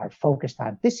still are focused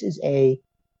on, this is a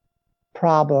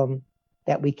problem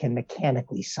that we can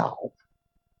mechanically solve.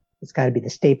 It's got to be the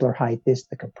stapler height,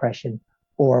 the compression,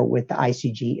 or with the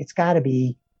ICG, it's got to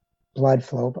be blood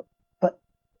flow. But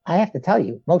I have to tell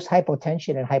you, most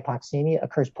hypotension and hypoxemia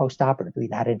occurs postoperatively,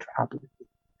 not intraoperatively.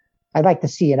 I'd like to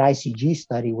see an ICG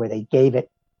study where they gave it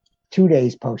 2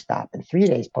 days post-op and 3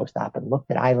 days post-op and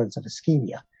looked at islands of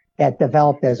ischemia that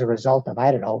developed as a result of,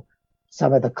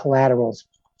 some of the collaterals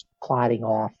clotting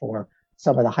off, or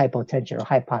some of the hypotension or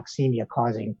hypoxemia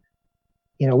causing.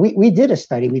 We did a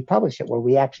study, we published it, where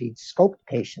we actually scoped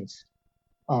patients,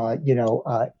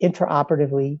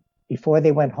 intraoperatively before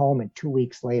they went home and 2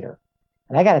 weeks later.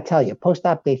 And I got to tell you,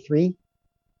 post-op day 3,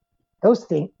 those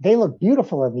things, they look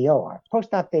beautiful in the OR.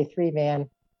 Post-op day 3, man,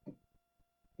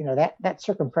 that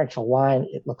circumferential line,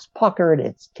 it looks puckered.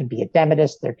 It can be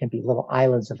edematous. There can be little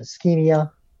islands of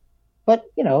ischemia. But,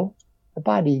 the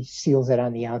body seals it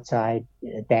on the outside,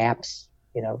 it adapts,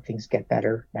 things get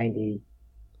better.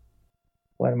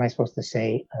 What am I supposed to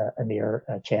say, Amir,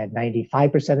 Chad?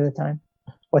 95% of the time?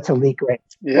 What's a leak rate?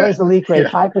 Yeah. What is the leak rate?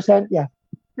 5%? Yeah.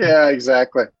 Yeah,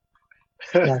 exactly.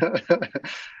 Yeah.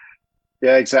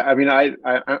 Yeah, exactly. I mean,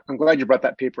 I'm glad you brought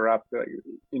that paper up.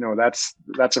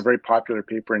 That's a very popular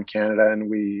paper in Canada, and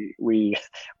we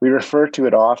refer to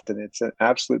it often. It's an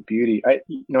absolute beauty. I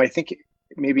think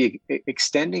maybe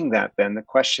extending that, then the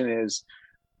question is,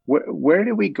 where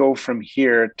do we go from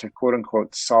here to quote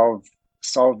unquote solve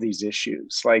these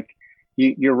issues? Like,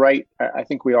 you're right. I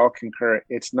think we all concur.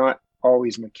 It's not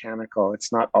always mechanical.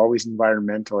 It's not always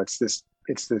environmental. It's this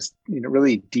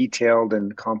really detailed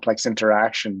and complex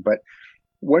interaction. But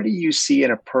what do you see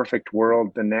in a perfect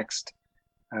world the next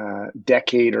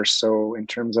decade or so in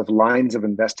terms of lines of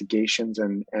investigations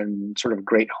and sort of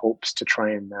great hopes to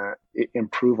try and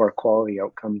improve our quality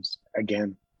outcomes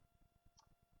again?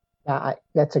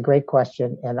 That's a great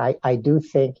question. And I do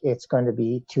think it's going to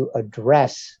be to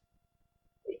address,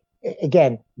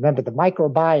 again, remember the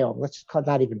microbiome, let's call it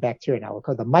not even bacteria now, we'll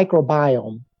call it the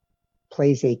microbiome,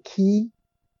 plays a key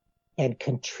and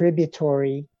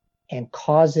contributory and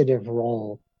causative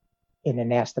role in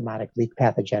anastomotic leak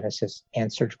pathogenesis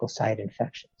and surgical site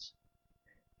infections.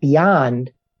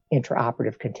 Beyond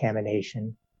intraoperative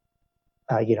contamination,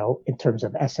 in terms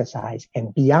of SSIs,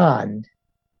 and beyond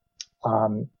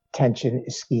tension,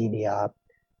 ischemia,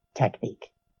 technique.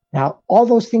 Now, all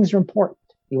those things are important.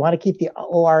 You want to keep the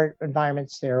OR environment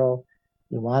sterile.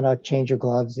 You want to change your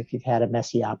gloves if you've had a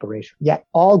messy operation. Yeah,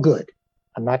 all good.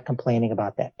 I'm not complaining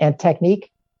about that. And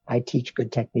technique, I teach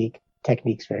good technique.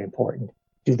 Technique's very important.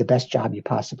 Do the best job you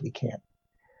possibly can.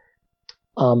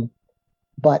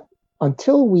 But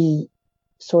until we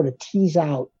sort of tease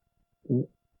out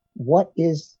what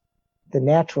is the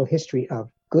natural history of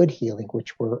good healing,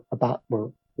 which we're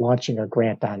launching a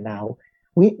grant on now,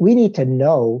 we need to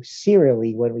know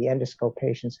serially when we endoscope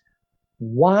patients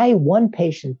why one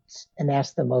patient's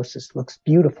anastomosis looks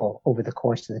beautiful over the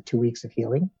course of the 2 weeks of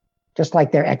healing, just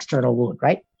like their external wound,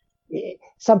 right?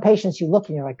 Some patients you look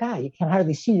and you're like, you can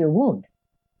hardly see your wound.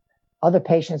 Other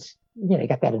patients, you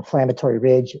got that inflammatory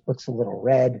ridge, it looks a little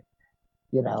red,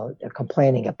 they're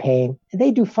complaining of pain. And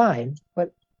they do fine,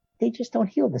 but they just don't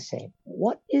heal the same.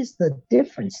 What is the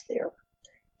difference there?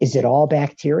 Is it all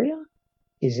bacteria?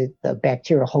 Is it the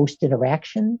bacterial host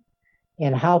interaction?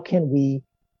 And how can we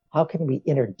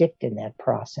interdict in that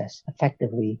process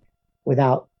effectively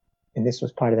without, and this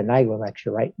was part of the NIGO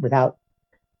lecture, right? Without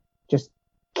just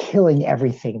killing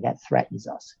everything that threatens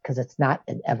us, because it's not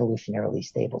an evolutionarily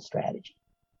stable strategy.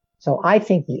 So I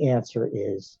think the answer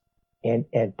is, and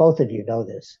both of you know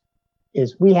this,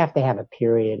 is we have to have a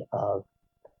period of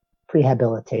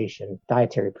prehabilitation,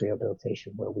 dietary prehabilitation,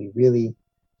 where we really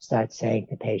start saying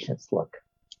to patients, look,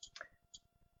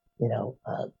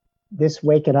 this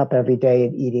waking up every day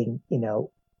and eating,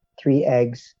 3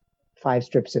 eggs, 5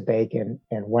 strips of bacon,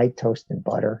 and white toast and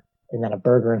butter, and then a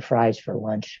burger and fries for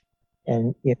lunch,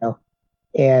 and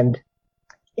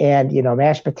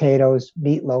mashed potatoes,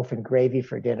 meatloaf, and gravy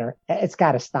for dinner. It's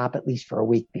got to stop at least for a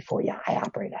week before I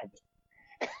operate on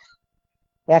you.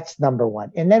 That's number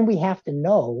one. And then we have to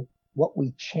know what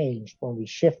we changed when we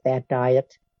shift that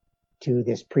diet to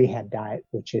this prehab diet,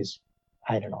 which is,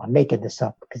 I don't know, I'm making this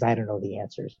up because I don't know the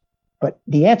answers, but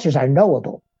the answers are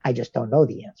knowable. I just don't know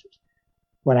the answers.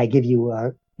 When I give you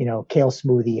a, kale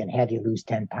smoothie and have you lose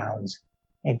 10 pounds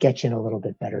and get you in a little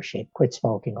bit better shape, quit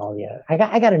smoking, all the other,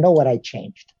 I got to know what I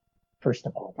changed, first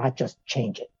of all, not just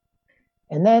change it.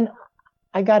 And then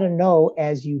I got to know,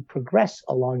 as you progress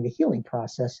along the healing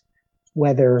process,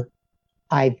 whether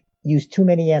I've used too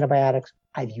many antibiotics,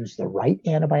 I've used the right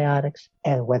antibiotics,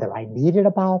 and whether I needed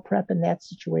a bowel prep in that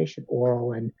situation,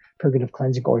 oral and purgative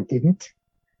cleansing, or didn't.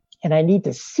 And I need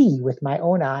to see with my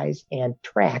own eyes and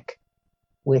track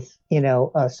with,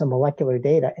 some molecular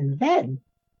data. And then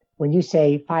when you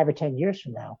say 5 or 10 years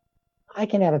from now, I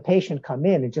can have a patient come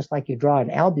in and just like you draw an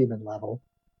albumin level,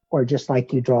 or just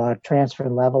like you draw a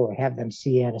transferrin level, or have them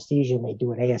see anesthesia and they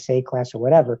do an ASA class or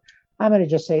whatever, I'm going to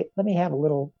just say, let me have a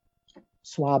little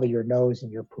swab of your nose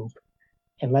and your poop,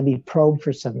 and let me probe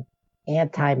for some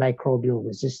antimicrobial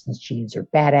resistance genes or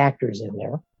bad actors in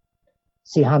there.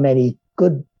 see how many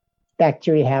good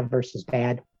bacteria you have versus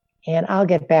bad. And I'll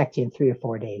get back to you in 3 or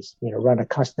 4 days, run a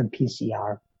custom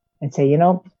PCR and say, you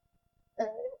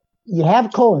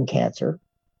have colon cancer.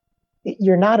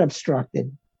 You're not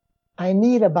obstructed. I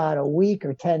need about a week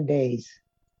or 10 days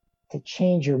to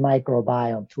change your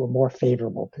microbiome to a more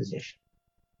favorable position.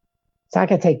 It's not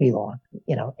going to take me long,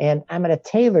 and I'm going to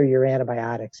tailor your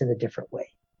antibiotics in a different way.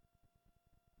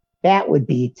 That would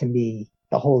be, to me,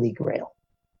 the holy grail,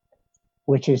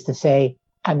 which is to say,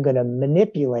 I'm going to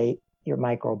manipulate your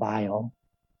microbiome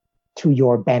to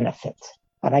your benefit,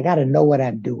 but I got to know what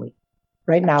I'm doing.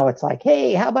 Right now, it's like,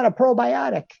 hey, how about a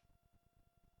probiotic?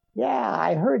 Yeah,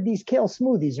 I heard these kale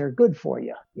smoothies are good for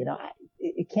you.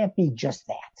 It can't be just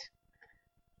that,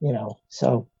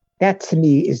 so that to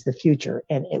me is the future,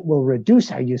 and it will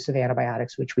reduce our use of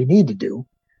antibiotics, which we need to do.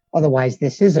 Otherwise,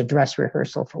 this is a dress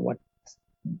rehearsal for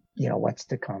what's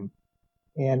to come.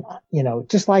 And,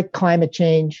 just like climate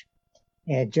change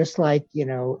and just like,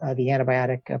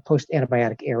 the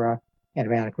post-antibiotic era,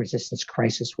 antibiotic resistance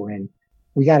crisis we're in,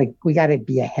 we got to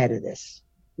be ahead of this.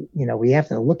 We have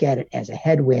to look at it as a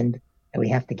headwind, and we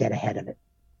have to get ahead of it.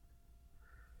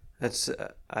 That's,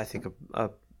 I think,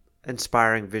 a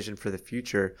inspiring vision for the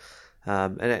future.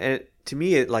 And to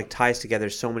me, it ties together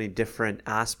so many different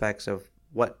aspects of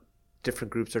what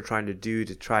different groups are trying to do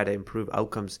to try to improve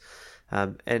outcomes.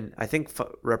 And I think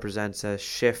represents a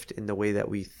shift in the way that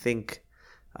we think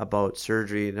about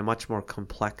surgery in a much more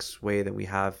complex way than we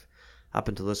have up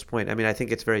until this point. I mean, I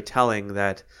think it's very telling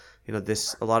that,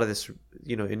 a lot of this,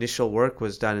 initial work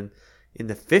was done in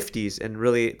the 50s and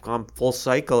really gone full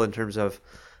cycle in terms of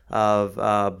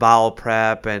bowel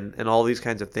prep and all these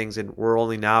kinds of things. And we're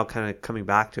only now kind of coming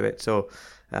back to it. So,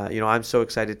 I'm so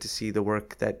excited to see the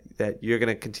work that you're going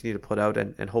to continue to put out,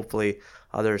 and hopefully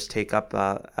others take up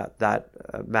that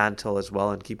mantle as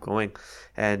well and keep going.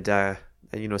 And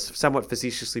somewhat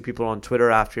facetiously, people on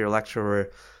Twitter after your lecture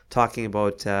were talking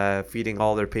about feeding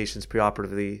all their patients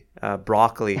preoperatively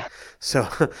broccoli. So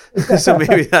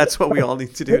maybe that's what we all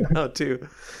need to do now too.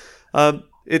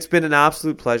 It's been an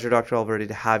absolute pleasure, Dr. Alberti,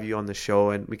 to have you on the show,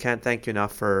 and we can't thank you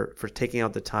enough for taking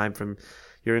out the time from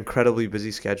your incredibly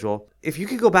busy schedule. If you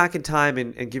could go back in time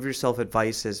and give yourself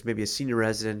advice as maybe a senior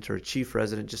resident or a chief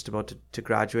resident just about to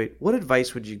graduate, what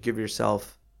advice would you give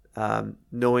yourself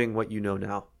knowing what you know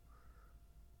now?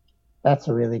 That's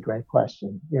a really great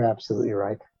question. You're absolutely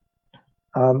right.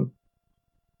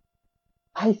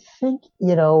 I think,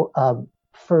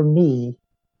 for me,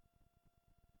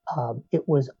 it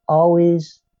was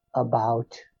always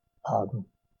about, for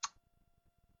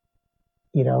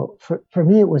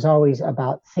me, it was always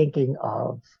about thinking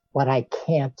of what I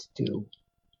can't do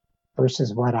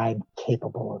versus what I'm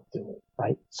capable of doing,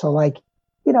 right? So as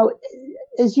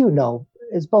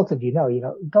both of you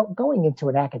know, going into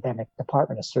an academic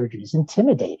department of surgery is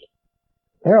intimidating.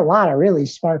 There are a lot of really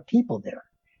smart people there.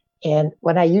 And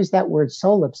when I use that word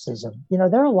solipsism, there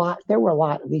were a lot,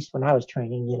 at least when I was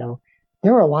training,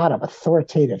 there were a lot of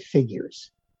authoritative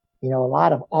figures, a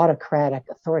lot of autocratic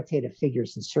authoritative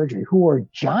figures in surgery who were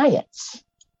giants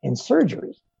in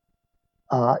surgery,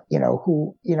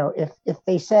 if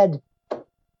they said, I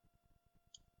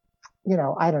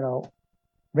don't know,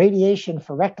 radiation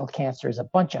for rectal cancer is a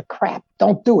bunch of crap,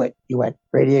 don't do it. You went,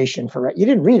 radiation for, you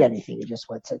didn't read anything. You just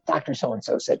went, said, Dr.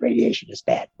 So-and-so said radiation is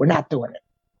bad. We're not doing it.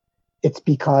 It's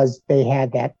because they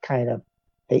had that kind of,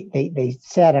 they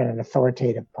sat at an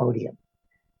authoritative podium.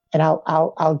 And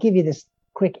I'll give you this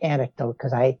quick anecdote,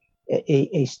 because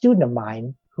a student of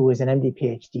mine who was an MD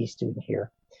PhD student here,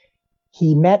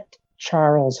 he met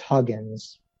Charles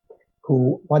Huggins,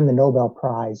 who won the Nobel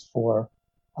Prize for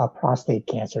prostate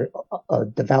cancer,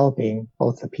 developing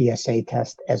both the PSA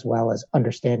test as well as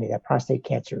understanding that prostate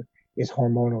cancer is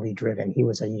hormonally driven. He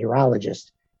was a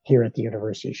urologist here at the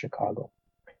University of Chicago.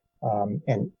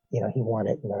 And he won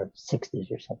it in the 60s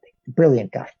or something.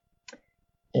 Brilliant guy.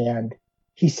 And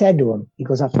he said to him, he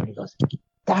goes up and he goes,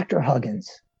 Dr.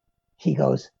 Huggins, he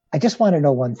goes, I just want to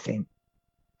know one thing.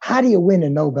 How do you win a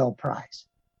Nobel Prize?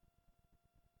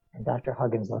 And Dr.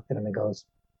 Huggins looked at him and goes,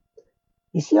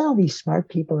 you see all these smart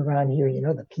people around here,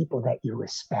 the people that you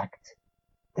respect,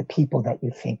 the people that you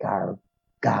think are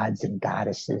gods and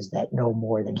goddesses that know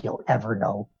more than you'll ever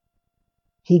know.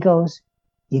 He goes,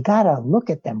 you got to look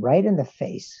at them right in the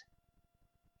face,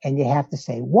 and you have to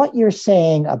say what you're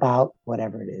saying about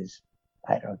whatever it is.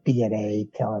 I don't know, DNA,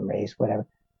 telomerase, whatever.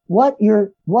 What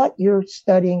you're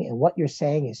studying and what you're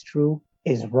saying is true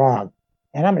is wrong.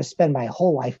 And I'm going to spend my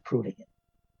whole life proving it.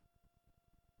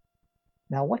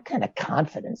 Now, what kind of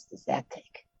confidence does that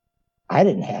take? I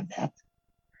didn't have that.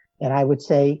 And I would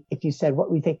say, if you said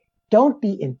what we think, don't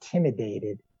be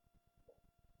intimidated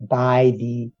by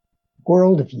the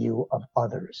worldview of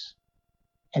others.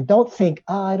 And don't think,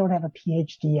 oh, I don't have a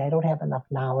PhD. I don't have enough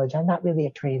knowledge. I'm not really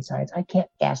a trained scientist. I can't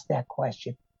ask that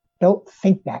question. Don't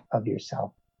think that of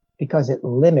yourself because it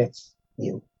limits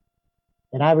you.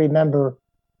 And I remember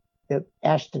the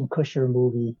Ashton Kutcher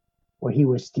movie where he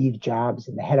was Steve Jobs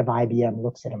and the head of IBM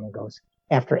looks at him and goes,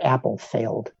 after Apple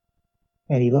failed.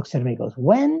 And he looks at him and he goes,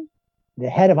 when the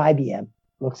head of IBM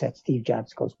looks at Steve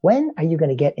Jobs and goes, when are you going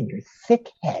to get in your thick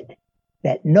head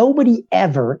that nobody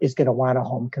ever is going to want a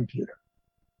home computer?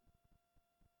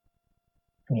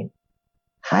 I mean,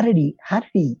 how did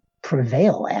he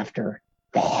prevail after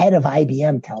the head of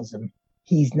IBM tells him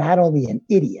he's not only an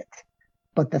idiot,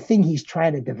 but the thing he's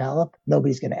trying to develop,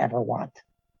 nobody's going to ever want.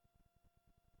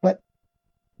 But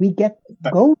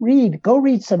go read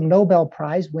some Nobel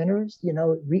Prize winners,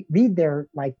 read their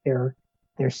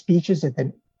speeches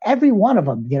every one of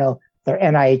them, their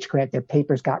NIH grant, their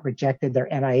papers got rejected, their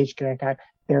NIH grant got,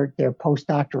 their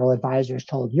postdoctoral advisors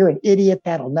told, you're an idiot,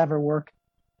 that'll never work.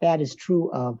 That is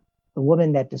true of the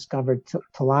woman that discovered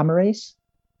telomerase,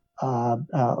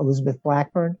 Elizabeth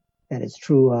Blackburn. That is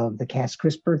true of the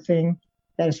Cas-CRISPR thing.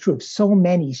 That is true of so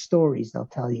many stories. They'll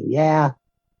tell you,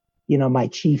 my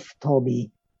chief told me,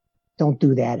 don't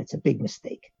do that. It's a big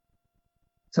mistake.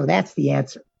 So that's the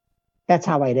answer. That's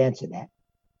how I'd answer that.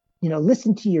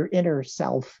 Listen to your inner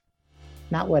self,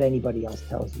 not what anybody else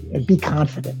tells you, and be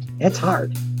confident. It's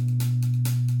hard.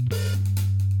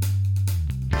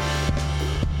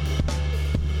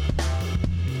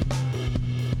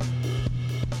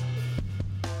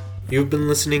 You've been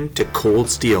listening to Cold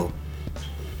Steel,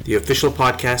 the official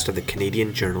podcast of the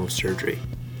Canadian Journal of Surgery.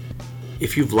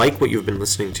 If you've liked what you've been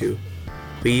listening to,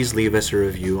 please leave us a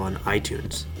review on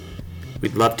iTunes.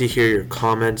 We'd love to hear your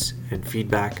comments and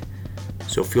feedback,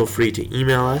 so feel free to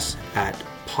email us at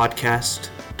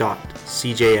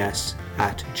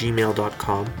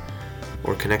podcast.cjs@gmail.com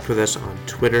or connect with us on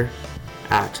Twitter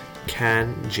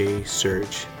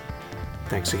 @CanJSurge.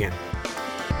 Thanks again.